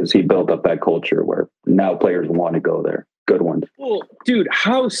 because he built up that culture where now players want to go there. Good ones. Well, dude,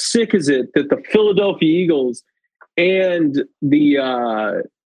 how sick is it that the Philadelphia Eagles and the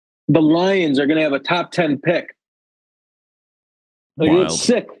Lions are going to have a top 10 pick? Like, Wild. it's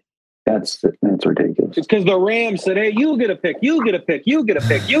sick. That's ridiculous. It's because the Rams said, "Hey, you get a pick. You get a pick. You get a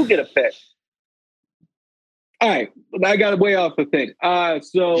pick. You get a pick." All right, I got way off the thing.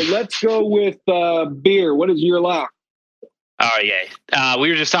 So let's go with beer. What is your lock? Oh yeah, we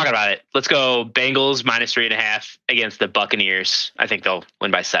were just talking about it. Let's go Bengals -3.5 against the Buccaneers. I think they'll win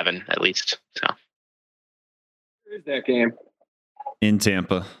by 7 at least. So Where is that game? In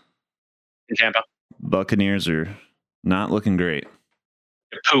Tampa. in Tampa, Buccaneers are not looking great.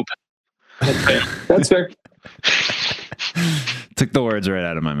 poop. That's fair. Took the words right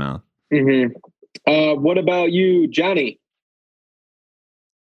out of my mouth. Mm-hmm. What about you, Johnny?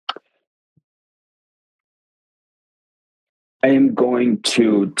 I am going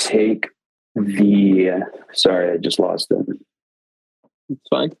to take the. Sorry, I just lost it. It's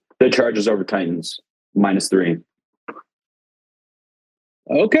fine. The Chargers over Titans -3.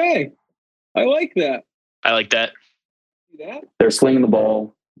 Okay, I like that. I like that. See that? They're slinging the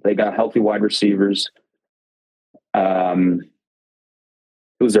ball. They got healthy wide receivers. Who's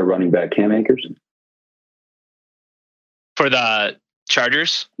their running back? Cam Akers For the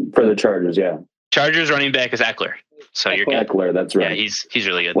Chargers, for the Chargers. Yeah, Chargers running back is Eckler. So you're good. Eckler. That's right. Yeah, he's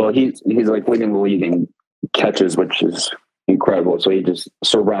really good. Well, he's like leading the league in catches, which is incredible. So he's just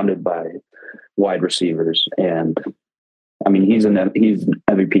surrounded by wide receivers, and I mean he's an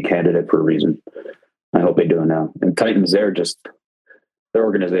MVP candidate for a reason. I hope they do it now. And Titans, their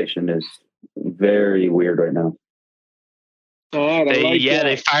organization is very weird right now. Oh,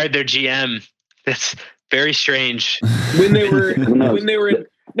 They fired their GM. That's very strange. when they were Who knows? when they were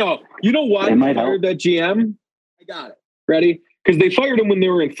no, you know why They they might fired that GM? I got it. Ready? Because they fired him when they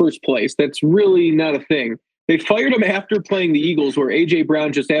were in first place. That's really not a thing. They fired him after playing the Eagles, where AJ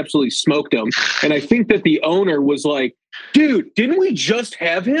Brown just absolutely smoked him. And I think that the owner was like, "Dude, didn't we just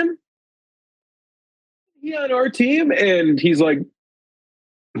have him? He on our team?" And he's like,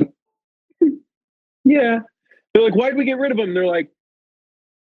 "Yeah." They're like, "Why'd we get rid of him?" They're like,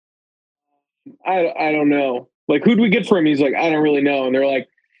 I don't know. Like, who'd we get for him? He's like, "I don't really know." And they're like,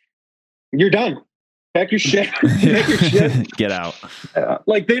 "You're done. Pack your shit." Pack your shit. Get out.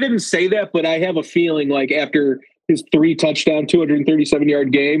 Like, they didn't say that, but I have a feeling like after his 3-touchdown,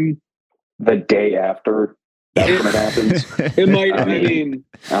 237-yard game, The day after that's when it happens. it might. I I mean,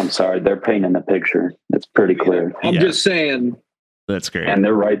 I'm sorry, they're painting the picture. It's pretty clear, I'm Yeah. just saying. That's great. and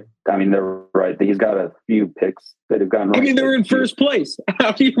they're right. I mean, they're right. He's got a few picks that have gotten. I right. mean, they were in first place.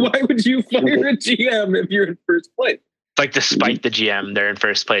 Why would you fire a GM if you're in first place? It's like despite the GM, they're in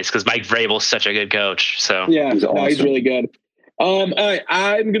first place because Mike Vrabel's such a good coach. So Yeah, He's no, he's awesome. really good. All right,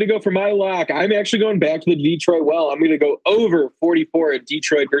 I'm going to go for my lock. I'm actually going back to the Detroit well. I'm going to go over 44 at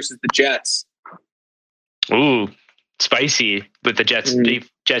Detroit versus the Jets. ooh, spicy with the Jets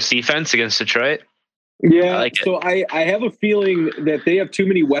Jets defense against Detroit. Yeah, I like it. so I have a feeling that they have too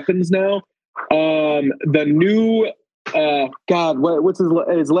many weapons now. The new what's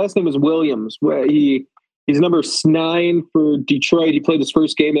his last name is Williams. He's number 9 for Detroit. He played his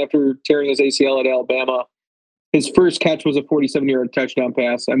first game after tearing his ACL at Alabama. His first catch was a 47-yard touchdown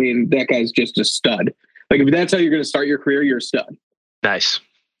pass. I mean, that guy's just a stud. Like, if that's how you're going to start your career, you're a stud. Nice.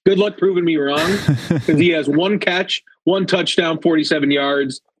 Good luck proving me wrong, because he has 1 catch, 1 touchdown, 47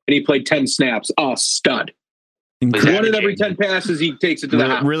 yards, and he played 10 snaps. Oh, stud. Incredible. 1 in every 10 passes, he takes it to the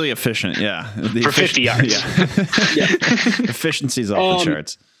house. Really efficient, yeah. For 50 yards. Yeah. Efficiency's off the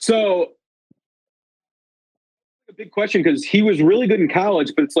charts. So, a big question, because he was really good in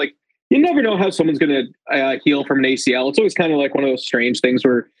college, but it's like, you never know how someone's going to heal from an ACL. It's always kind of like one of those strange things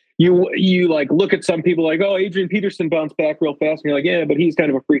where you like look at some people like, oh, Adrian Peterson bounced back real fast, and you're like, yeah, but he's kind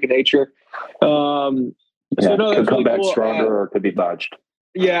of a freak of nature. Yeah, So no, could that's come really back cool. stronger or could be botched.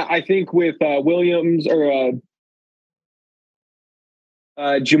 Yeah, I think with Williams or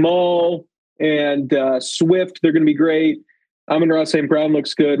Jamal and Swift, they're going to be great. Amon-Ra St. Brown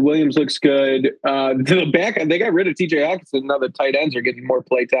looks good. Williams looks good. The back, they got rid of TJ Hawkinson. Now the tight ends are getting more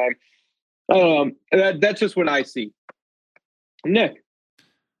play time. That's just what I see. Nick.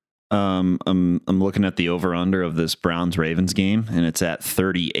 I'm looking at the over under of this Browns Ravens game, and it's at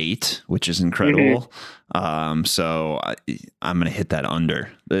 38, which is incredible. So I'm gonna hit that under.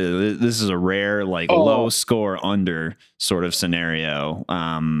 This is a rare low score under sort of scenario.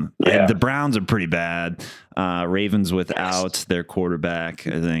 And the Browns are pretty bad. Ravens without their quarterback,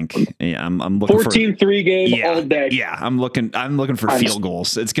 I think. Yeah, I'm looking 14-3 game all day. Yeah, I'm looking for field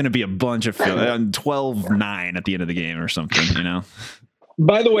goals. It's gonna be a bunch of 12-9 at the end of the game or something. You know.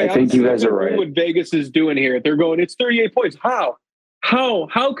 By the way, I think you guys are right. What Vegas is doing here, they're going, it's 38 points. How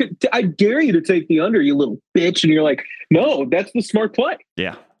could I dare you to take the under, you little bitch? And you're like, no, that's the smart play.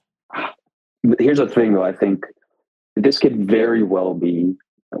 Yeah. Here's the thing, though. I think this could very well be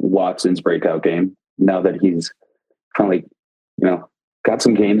Watson's breakout game. Now that he's kind of like, got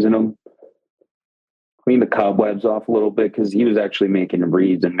some games in him, clean the cobwebs off a little bit, because he was actually making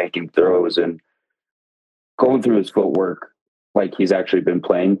reads and making throws and going through his footwork like he's actually been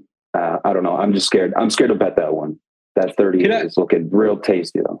playing. I don't know. I'm just scared. I'm scared to bet that one. That 30 is looking real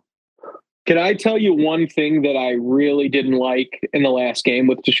tasty, though. Can I tell you one thing that I really didn't like in the last game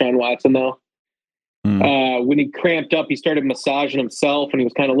with Deshaun Watson, though? When he cramped up, he started massaging himself, and he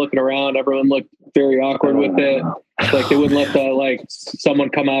was kind of looking around. Everyone looked very awkward with it. Like they wouldn't let someone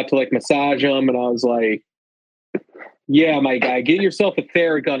come out to massage him, and I was like, "Yeah, my guy, get yourself a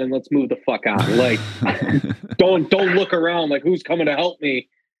Theragun and let's move the fuck on. Like, don't look around like who's coming to help me."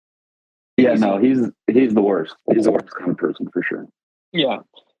 Yeah, no, he's the worst. He's the worst kind of person for sure. Yeah,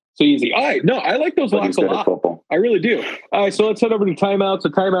 so easy. All right, no, I like those locks a lot. I really do. All right, so let's head over to timeout. So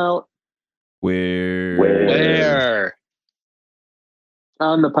timeout. Where?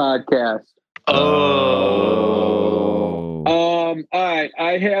 On the podcast. Oh. All right.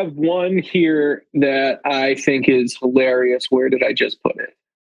 I have one here that I think is hilarious. Where did I just put it?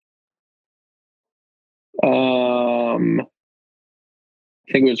 I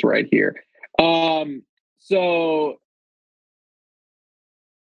think it was right here. So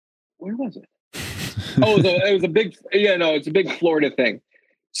where was it? It was a big, it's a big Florida thing.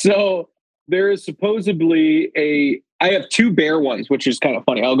 So there is supposedly I have two bear ones, which is kind of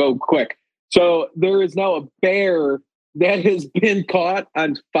funny. I'll go quick. So there is now a bear that has been caught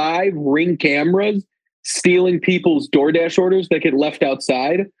on 5 Ring cameras stealing people's DoorDash orders that get left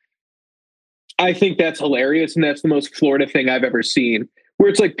outside. I think that's hilarious, and that's the most Florida thing I've ever seen. Where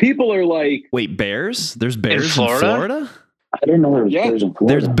it's like people are like, "Wait, bears? There's bears in Florida? I didn't know there was bears in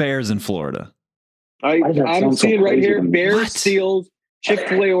Florida. There's bears in Florida. I'm seeing right here, bear steals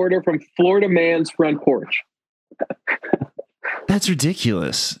Chick-fil-A order from Florida man's front porch. That's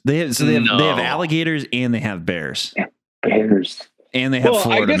ridiculous. They have alligators and they have bears. Bears. And they have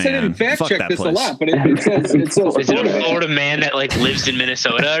Florida man. I guess I didn't fact check this place. a lot, but it says is it a Florida man that lives in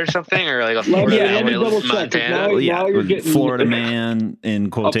Minnesota or something, or a Florida man that lives in Montana? Now you're getting Florida man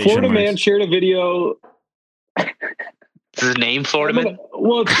in quotation marks. A Florida marks. man shared a video. Is his name Florida man?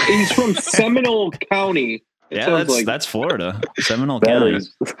 Well, he's from Seminole County. Yeah, that's Florida. Seminole County.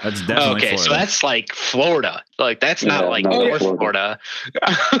 That's definitely Florida. So that's Florida. That's not North Florida.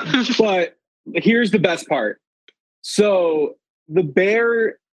 But here's the best part. So the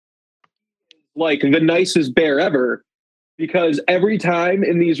bear, the nicest bear ever, because every time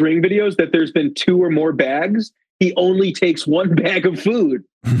in these Ring videos that there's been 2 or more bags, he only takes 1 bag of food.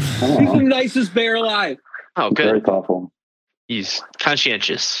 He's the nicest bear alive. Oh, good. Very thoughtful. He's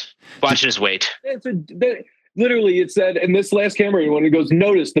conscientious. Watching his weight. Literally, it said in this last camera, when it goes,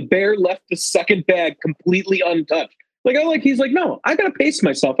 notice the bear left the second bag completely untouched. He's like, no, I gotta pace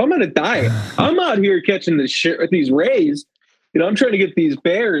myself. I'm on a diet. I'm out here catching these rays. I'm trying to get these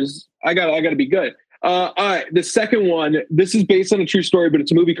bears. I gotta be good. All right, the second one. This is based on a true story, but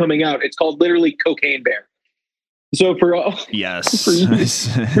it's a movie coming out. It's called literally Cocaine Bear. So for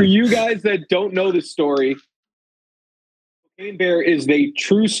you guys that don't know this story, Cocaine Bear is the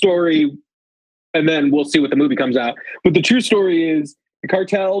true story. And then we'll see what the movie comes out. But the true story is the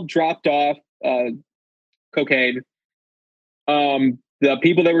cartel dropped off cocaine. The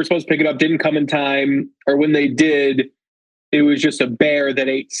people that were supposed to pick it up didn't come in time, or when they did, it was just a bear that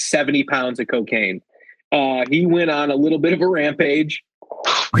ate 70 pounds of cocaine. He went on a little bit of a rampage,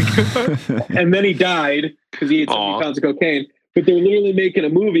 and then he died because he ate 70 pounds of cocaine. But they're literally making a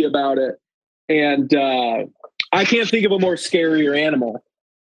movie about it. And I can't think of a more scarier animal.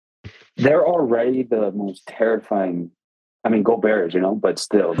 They're already the most terrifying. I mean, go Bears, but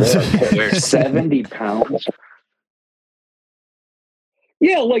still, they're 70 pounds.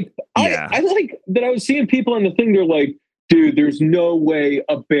 Yeah, I like that. I was seeing people on the thing. They're like, dude, there's no way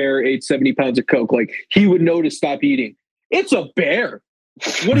a bear ate 70 pounds of coke. He would know to stop eating. It's a bear.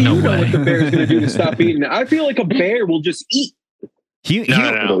 What do you know what the bear is going to do to stop eating? I feel like a bear will just eat.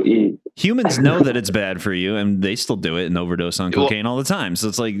 Humans know that it's bad for you, and they still do it and overdose on cocaine all the time. So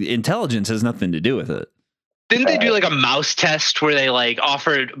it's intelligence has nothing to do with it. Didn't they do a mouse test where they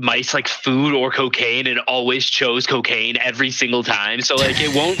offered mice food or cocaine and always chose cocaine every single time? So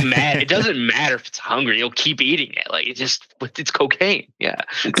it won't matter. It doesn't matter if it's hungry. You'll keep eating it. It's cocaine. Yeah.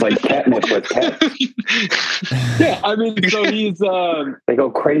 It's like catnip with cats. Yeah. I mean, so he's, they go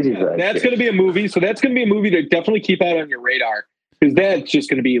crazy. That's going to be a movie. So that's going to be a movie to definitely keep out on your radar. Because that's just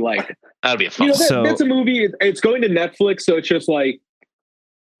going to be that'll be a fun. That's a movie. It's going to Netflix. So it's just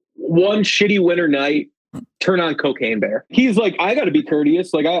one shitty winter night. Turn on Cocaine Bear. He's I got to be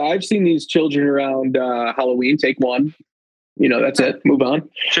courteous. I've seen these children around Halloween. Take one. That's it. Move on.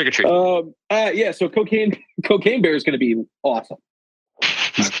 Trick or treat. Yeah. So Cocaine Bear is going to be awesome.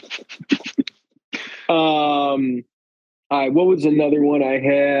 What was another one I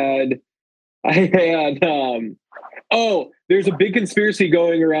had? There's a big conspiracy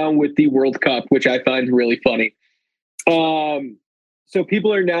going around with the World Cup, which I find really funny. So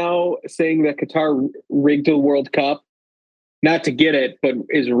people are now saying that Qatar rigged the World Cup, not to get it, but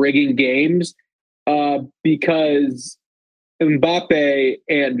is rigging games because Mbappe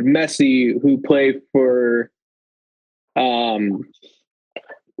and Messi, who play for BNB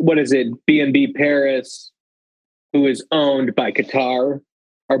Paris, who is owned by Qatar,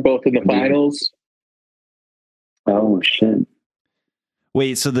 are both in the finals. Oh shit!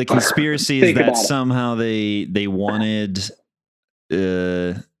 Wait, so the conspiracy is that somehow they wanted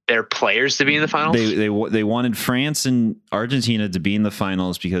their players to be in the finals? They wanted France and Argentina to be in the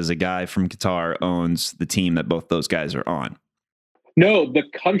finals because a guy from Qatar owns the team that both those guys are on. No, the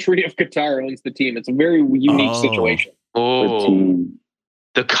country of Qatar owns the team. It's a very unique situation. Oh,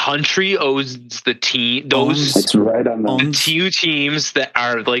 the country owns the team. It's right on the two teams that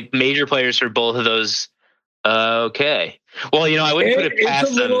are like major players for both of those. Okay. Well, I wouldn't put it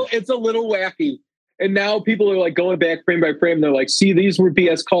past them. It's a little wacky. And now people are like going back frame by frame. They're like, see, these were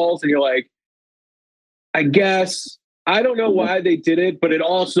BS calls. And you're like, I guess. I don't know why they did it, but it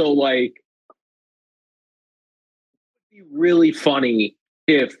also like would be really funny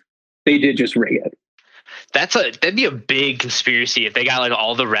if they did just rig it. That'd be a big conspiracy if they got like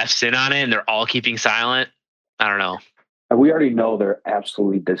all the refs in on it and they're all keeping silent. I don't know. We already know they're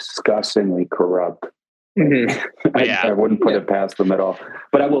absolutely disgustingly corrupt. Mm-hmm. I wouldn't put it past them at all.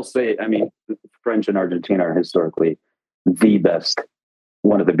 But I will say, I mean, French and Argentina are historically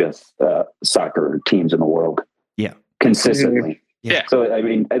one of the best soccer teams in the world. Yeah, consistently. Yeah. So I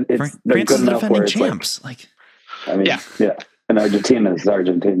mean, it's France they're good is enough where it's champs. yeah. And Argentina is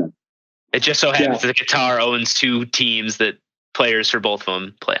Argentina. It just so happens that Qatar owns two teams that players for both of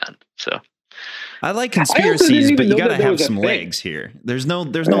them play on. So I like conspiracies, but you got to have some legs here. There's no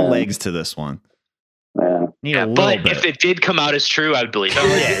legs to this one. Yeah. If it did come out as true, I would believe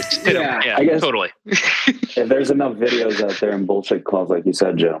it. Yeah, I guess totally. If there's enough videos out there and bullshit calls, like you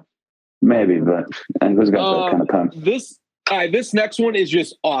said, Joe, maybe. But and who's got that kind of time? This next one is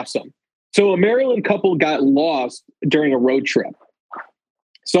just awesome. So a Maryland couple got lost during a road trip.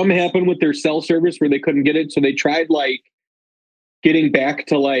 Something happened with their cell service where they couldn't get it, so they tried like getting back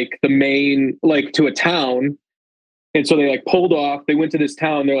to like the main, like to a town. And so they like pulled off. They went to this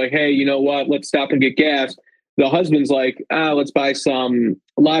town. They're like, hey, you know what? Let's stop and get gas. The husband's like, let's buy some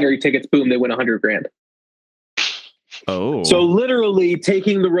lottery tickets. Boom, they win $100,000. Oh. So literally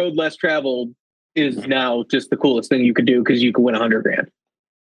taking the road less traveled is now just the coolest thing you could do because you could win $100,000.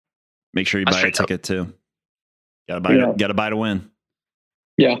 Make sure you buy a ticket too. Gotta buy to win.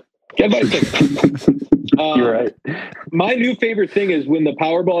 Yeah. Gotta buy a ticket. You're right. My new favorite thing is when the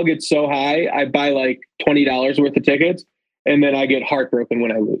Powerball gets so high, I buy like $20 worth of tickets, and then I get heartbroken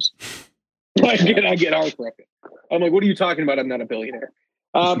when I lose. I get heartbroken. I'm like, what are you talking about? I'm not a billionaire.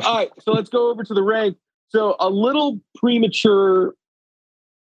 All right, so let's go over to the rank. So a little premature,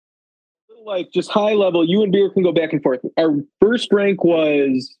 like just high level. You and Beer can go back and forth. Our first rank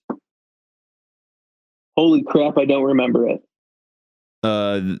was, holy crap, I don't remember it.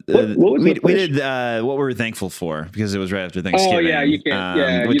 We did what we were thankful for because it was right after Thanksgiving. Oh yeah, you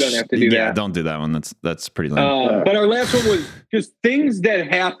can't. You don't have to do that. Yeah, don't do that one. That's pretty lame. But our last one was just things that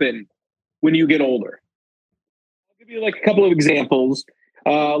happen when you get older. I'll give you like a couple of examples.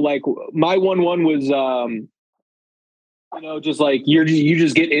 Like my one was just like you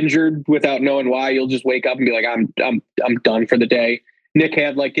just get injured without knowing why. You'll just wake up and be like, I'm done for the day. Nick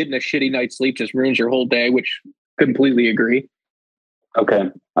had like getting a shitty night's sleep just ruins your whole day, which completely agree. Okay.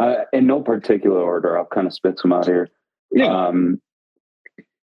 In no particular order, I'll kind of spit some out here. Yeah.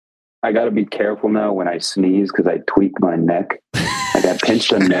 I got to be careful now when I sneeze because I tweak my neck. I got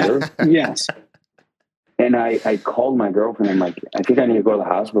pinched a nerve. Yes. And I called my girlfriend. I'm like, I think I need to go to the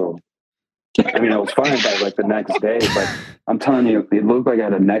hospital. I mean, I was fine by like the next day, but I'm telling you, it looked like I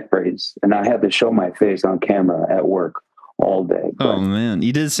had a neck brace, and I had to show my face on camera at work all day. Oh man,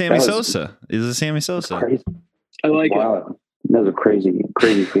 you did Sammy Sosa. Is it Sammy Sosa? Crazy. I like it. That was a crazy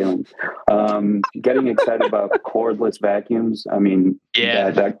feeling. Getting excited about cordless vacuums. I mean,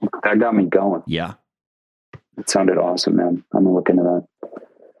 that got me going. Yeah. It sounded awesome, man. I'm gonna look into that.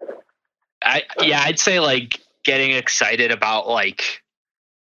 I'd say like getting excited about like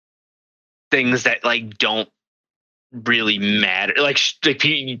things that like don't really matter. Like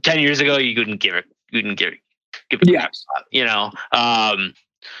 10 years ago, you couldn't give it. Yeah.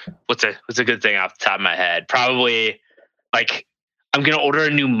 What's a good thing off the top of my head? Probably like I'm gonna order a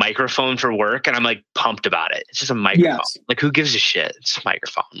new microphone for work, and I'm like pumped about it. It's just a microphone. Yes. Like who gives a shit? It's a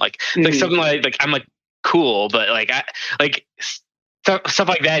microphone. Like something like I'm like cool, but like I like stuff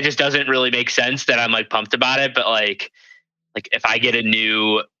like that just doesn't really make sense that I'm like pumped about it. But like if I get a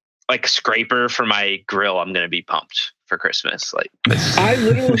new like scraper for my grill, I'm gonna be pumped for Christmas. Like I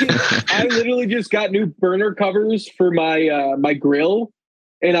literally just got new burner covers for my my grill,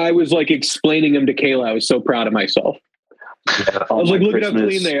 and I was like explaining them to Kayla. I was so proud of myself. Yeah, I was like, look at how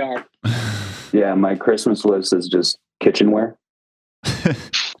clean they are. Yeah, my Christmas list is just kitchenware. A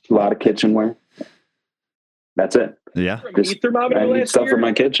lot of kitchenware. That's it. Yeah. Just, thermometer I need last stuff year, for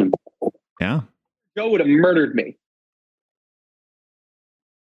my kitchen. Yeah. Joe would have murdered me.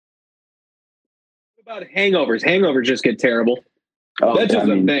 What about hangovers? Hangovers just get terrible. Oh, That's just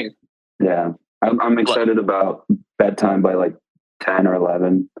a thing. Yeah, I'm excited about bedtime by like 10 or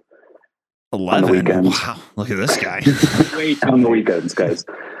 11. 11. On the weekends. Wow. Look at this guy. On the weekends, guys.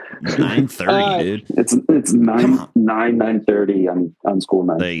 9:30, dude. It's 9:30 on school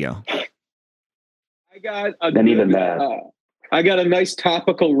night. There you go. I got I got a nice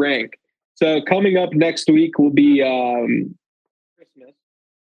topical rank. So coming up next week will be Christmas.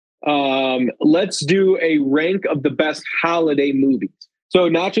 Let's do a rank of the best holiday movies. So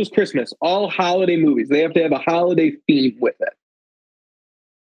not just Christmas, all holiday movies. They have to have a holiday theme with it.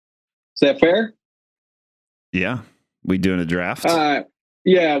 Is that fair? Yeah. We doing a draft?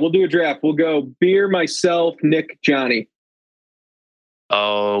 Yeah, we'll do a draft. We'll go beer, myself, Nick, Johnny.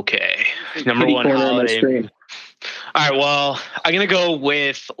 Okay. Number one holiday. All right. Well, I'm going to go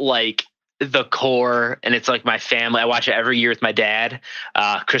with like the core, and it's like my family. I watch it every year with my dad.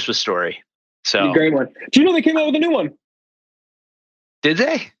 Christmas Story. So great one. Do you know they came out with a new one? Did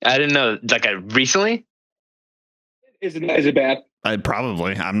they? I didn't know. Like recently? Is it bad? I'm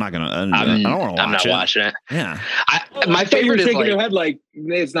not gonna. I don't want to watch it. I'm not watching it. Yeah. My favorite is shaking like, your head like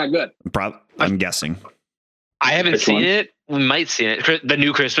it's not good. I'm guessing. I haven't seen it. We might see it. The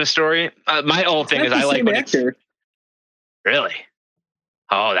new Christmas Story. My whole thing is I like when it's really.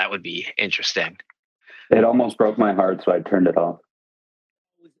 Oh, that would be interesting. It almost broke my heart, so I turned it off.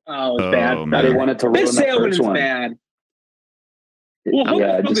 Oh, it's bad. Man. I didn't want it to ruin the first one. Bad. Well,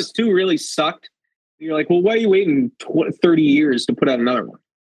 Hocus 2 really sucked. You're like, well, why are you waiting 30 years to put out another one?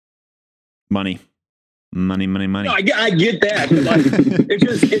 Money. No, I get that. But like,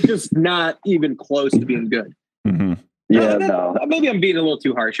 it's just not even close to being good. Mm-hmm. Yeah, no. Maybe I'm being a little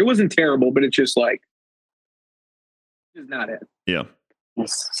too harsh. It wasn't terrible, but it's just like, it's not it. Yeah.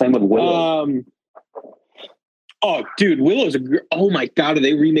 Same with Willow. Oh, dude, Willow's oh my God, are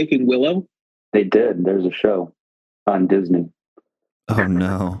they remaking Willow? They did. There's a show on Disney. Oh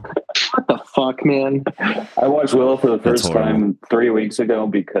no. What the fuck, man? I watched Willow for the first time 3 weeks ago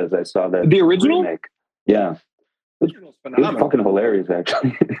because I saw that the original remake. Yeah, it was fucking hilarious,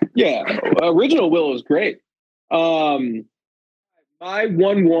 actually. Yeah, original Willow is great. My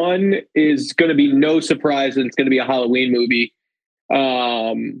 1-1 is going to be no surprise that it's going to be a Halloween movie.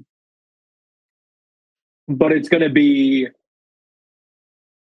 But it's going to be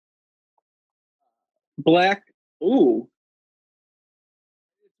Black. Ooh.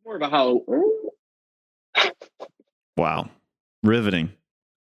 It's more of a Halloween. Wow. Riveting.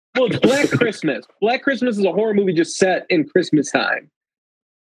 Well, it's Black Christmas. Black Christmas is a horror movie just set in Christmas time.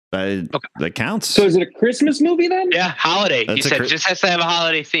 That counts. So is it a Christmas movie then? Yeah, holiday. You said it just has to have a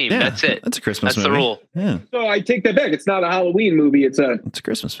holiday theme. Yeah, that's it. That's a Christmas movie. That's the rule. Yeah. So I take that back. It's not a Halloween movie. It's a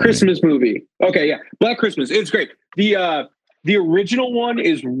Christmas movie. Okay, yeah. Black Christmas. It's great. The original one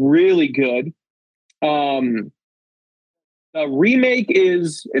is really good. The remake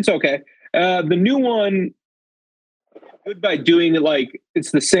it's okay. The new one, good by doing it like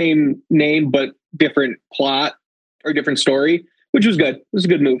it's the same name but different plot or different story, which was good. It was a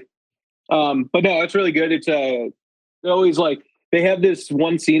good move. But no, it's really good. It's they're always like they have this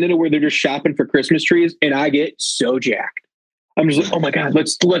one scene in it where they're just shopping for Christmas trees, and I get so jacked. I'm just like, oh my God,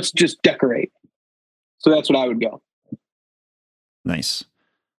 let's just decorate. So that's what I would go. Nice.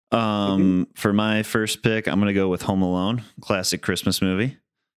 For my first pick, I'm gonna go with Home Alone, classic Christmas movie.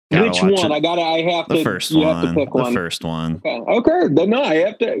 Which one? I have to. The first one. Have to pick one. The first one. Okay. Then no, I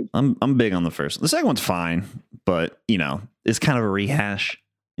have to. I'm big on the first. The second one's fine, but it's kind of a rehash.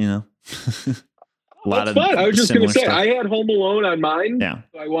 A lot of fun. I was just gonna say stuff. I had Home Alone on mine. Yeah.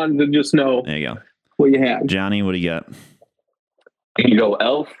 So I wanted to just know. There you go. What you had, Johnny? What do you got? You go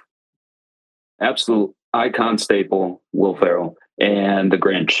Elf, absolute icon staple, Will Ferrell, and The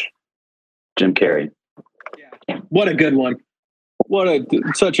Grinch, Jim Carrey. Yeah. What a good one.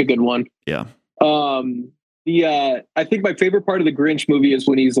 Such a good one. Yeah. I think my favorite part of the Grinch movie is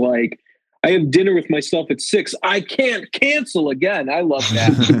when he's like, I have dinner with myself at 6. I can't cancel again. I love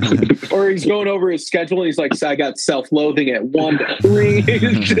that. Or he's going over his schedule and he's like, so I got self-loathing at 1 to 3. It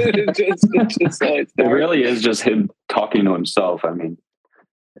really is just him talking to himself. I mean,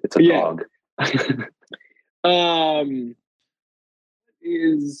 it's a dog.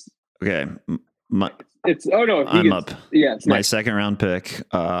 Okay. I'm up. Yeah, it's my next. second round pick.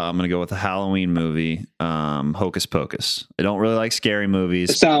 I'm gonna go with a Halloween movie, Hocus Pocus. I don't really like scary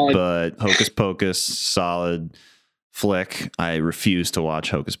movies, but Hocus Pocus, solid flick. I refuse to watch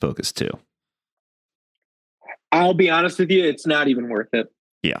Hocus Pocus 2. I'll be honest with you, it's not even worth it.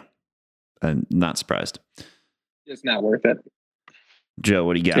 Yeah, I'm not surprised. It's not worth it. Joe,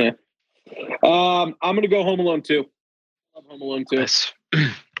 what do you got? Yeah. I'm gonna go Home Alone 2. I love Home Alone 2. Yes.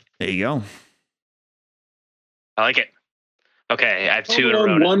 There you go. I like it. Okay, I have Home 2 in a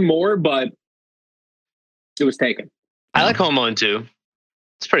Alone row. 1 more, but it was taken. I like Home Alone 2.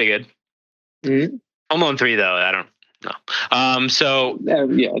 It's pretty good. Mm-hmm. Home Alone 3 though, I don't know. So yeah,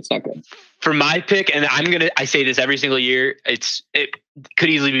 it's not good. For my pick, and I say this every single year, it could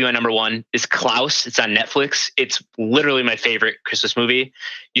easily be my number 1, is Klaus. It's on Netflix. It's literally my favorite Christmas movie.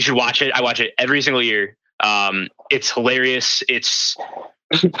 You should watch it. I watch it every single year. It's hilarious. It's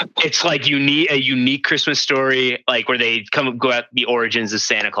like a unique Christmas story, like where they go at the origins of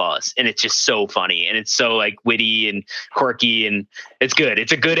Santa Claus, and it's just so funny and it's so like witty and quirky and it's good.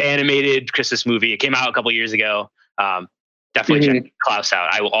 It's a good animated Christmas movie. It came out a couple years ago. Definitely check Klaus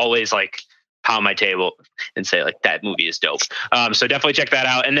out. I will always like pound my table and say like that movie is dope. So definitely check that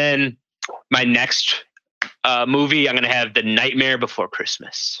out. And then my next movie, I'm gonna have The Nightmare Before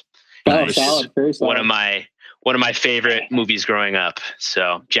Christmas. Nice. Solid, very solid. One of my favorite movies growing up.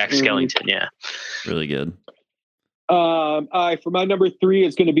 So Jack Skellington, yeah. Really good. For my number 3,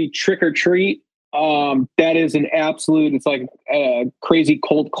 it's going to be Trick or Treat. That is an absolute, it's like a crazy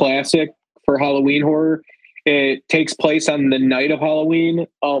cult classic for Halloween horror. It takes place on the night of Halloween.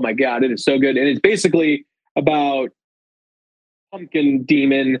 Oh my God, it is so good. And it's basically about pumpkin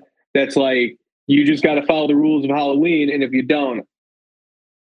demon that's like, you just got to follow the rules of Halloween. And if you don't,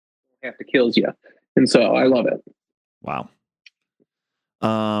 it have to kills you. And so I love it. Wow.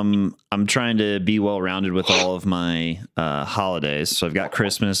 I'm trying to be well-rounded with all of my holidays. So I've got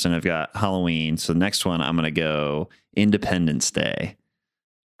Christmas and I've got Halloween. So the next one, I'm going to go Independence Day.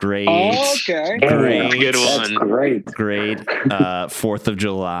 Great. Oh, okay. Great. Good one. Great. Great 4th of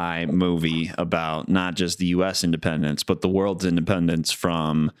July movie about not just the U.S. independence, but the world's independence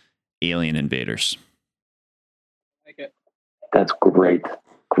from alien invaders. I like it. That's great.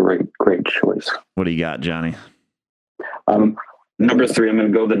 Great choice. What do you got, Johnny? Number 3, I'm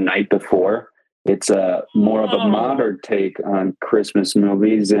going to go The Night Before. It's more of a modern take on Christmas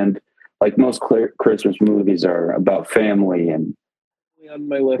movies, and like most Christmas movies are about family, and On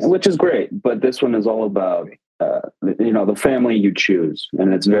my list. which is great. But this one is all about the family you choose,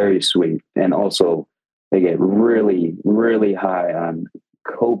 and it's very sweet. And also, they get really, really high on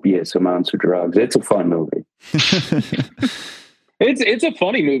copious amounts of drugs. It's a fun movie. It's a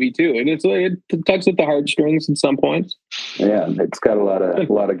funny movie too, and it tugs at the heartstrings at some points. Yeah, it's got a lot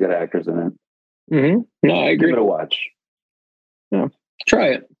of good actors in it. Mm-hmm. No, I agree. Give it a watch. Yeah, try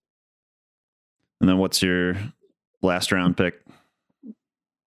it. And then what's your last round pick?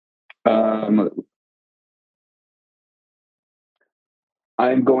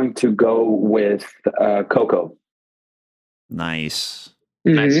 I'm going to go with Coco. Nice.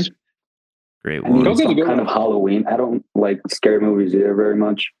 Nice. Great I mean, one. Coco's a it's good kind one. of Halloween. I don't like scary movies either very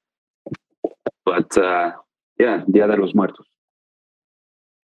much. But Dia de los Muertos.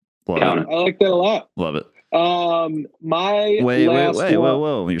 Love Count it. I like that a lot. Love it. My Wait, last one,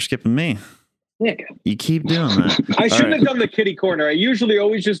 whoa. You're skipping me. Nick, You keep doing that. I shouldn't right. have done the kitty corner. I usually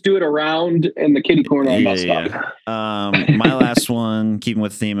always just do it around in the kitty corner. I messed up. My last one, keeping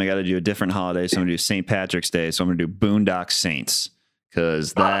with theme, I got to do a different holiday. So I'm going to do St. Patrick's Day. So I'm going to do Boondock Saints.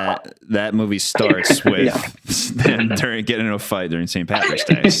 Because that movie starts with them getting into a fight during St. Patrick's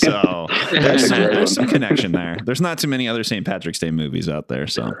Day. So there's some connection there. There's not too many other St. Patrick's Day movies out there.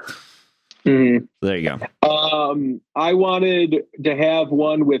 So Mhm. there you go. I wanted to have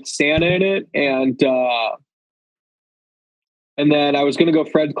one with Santa in it, and then I was going to go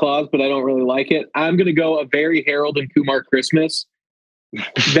Fred Claus, but I don't really like it. I'm going to go A Very Harold and Kumar Christmas.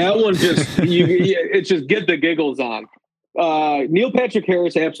 That one it's just get the giggles on. Neil Patrick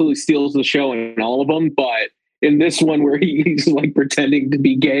Harris absolutely steals the show in all of them, but in this one where he's like pretending to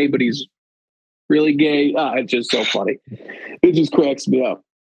be gay, but he's really gay, it's just so funny. It just cracks me up.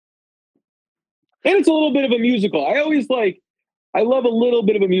 And it's a little bit of a musical. I love a little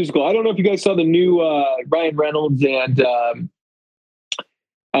bit of a musical. I don't know if you guys saw the new Ryan Reynolds and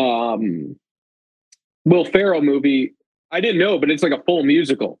Will Ferrell movie. I didn't know, but it's like a full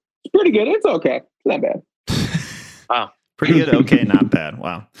musical. It's pretty good. It's okay. It's not bad. Wow. Pretty good. Okay, not bad.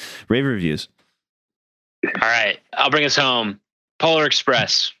 Wow. Rave reviews. All right. I'll bring us home. Polar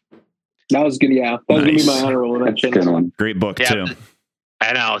Express. That was good. Yeah. That was going to be Nice. my honorable That's a mention. good one. Great book, Yeah. too.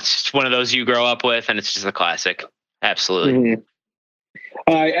 I know. It's just one of those you grow up with, and it's just a classic. Absolutely. Mhm.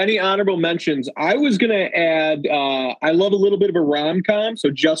 Any honorable mentions? I was going to add, I love a little bit of a rom-com, so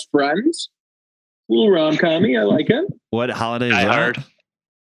Just Friends. A little rom-com-y. I like it. What holiday is Die that? Hard.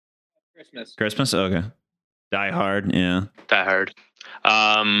 Christmas. Christmas? Okay. Die Hard, yeah. Die Hard.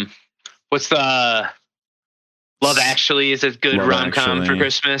 What's the Love Actually is a good Love rom-com for Actually.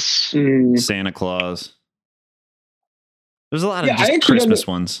 Christmas. Mm. Santa Claus. There's a lot of Yeah, I just actually Christmas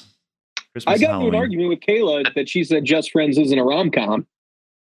ones. Christmas I got into Halloween. an argument with Kayla that she said Just Friends isn't a rom-com.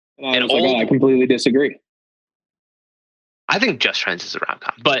 And I An was like, old- I completely disagree. I think Just Friends is a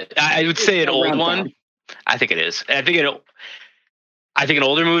rom-com, but I would say an a old rom-com. one. I think it is. I think an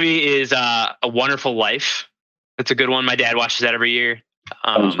older movie is A Wonderful Life. That's a good one. My dad watches that every year.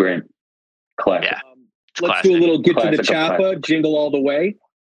 That was great. Classic. Yeah. It's Let's classic. do a little Get to the Classic of Choppa, classics. Jingle All the Way.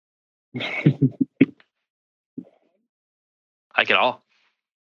 Like it all.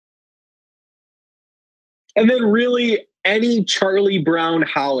 And then really any Charlie Brown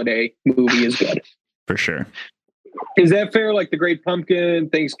holiday movie is good. For sure. Is that fair? Like The Great Pumpkin,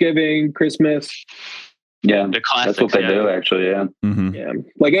 Thanksgiving, Christmas? Yeah, They're classics. that's what they yeah. do, actually. Yeah. Mm-hmm. Yeah.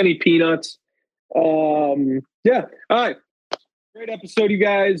 Like any Peanuts. Yeah. All right. Great episode, you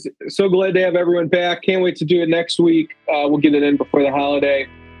guys. So glad to have everyone back. Can't wait to do it next week. We'll get it in before the holiday.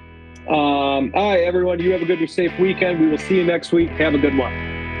 All right, everyone. You have a good, safe weekend. We will see you next week. Have a good one.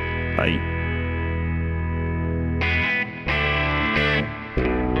 Bye.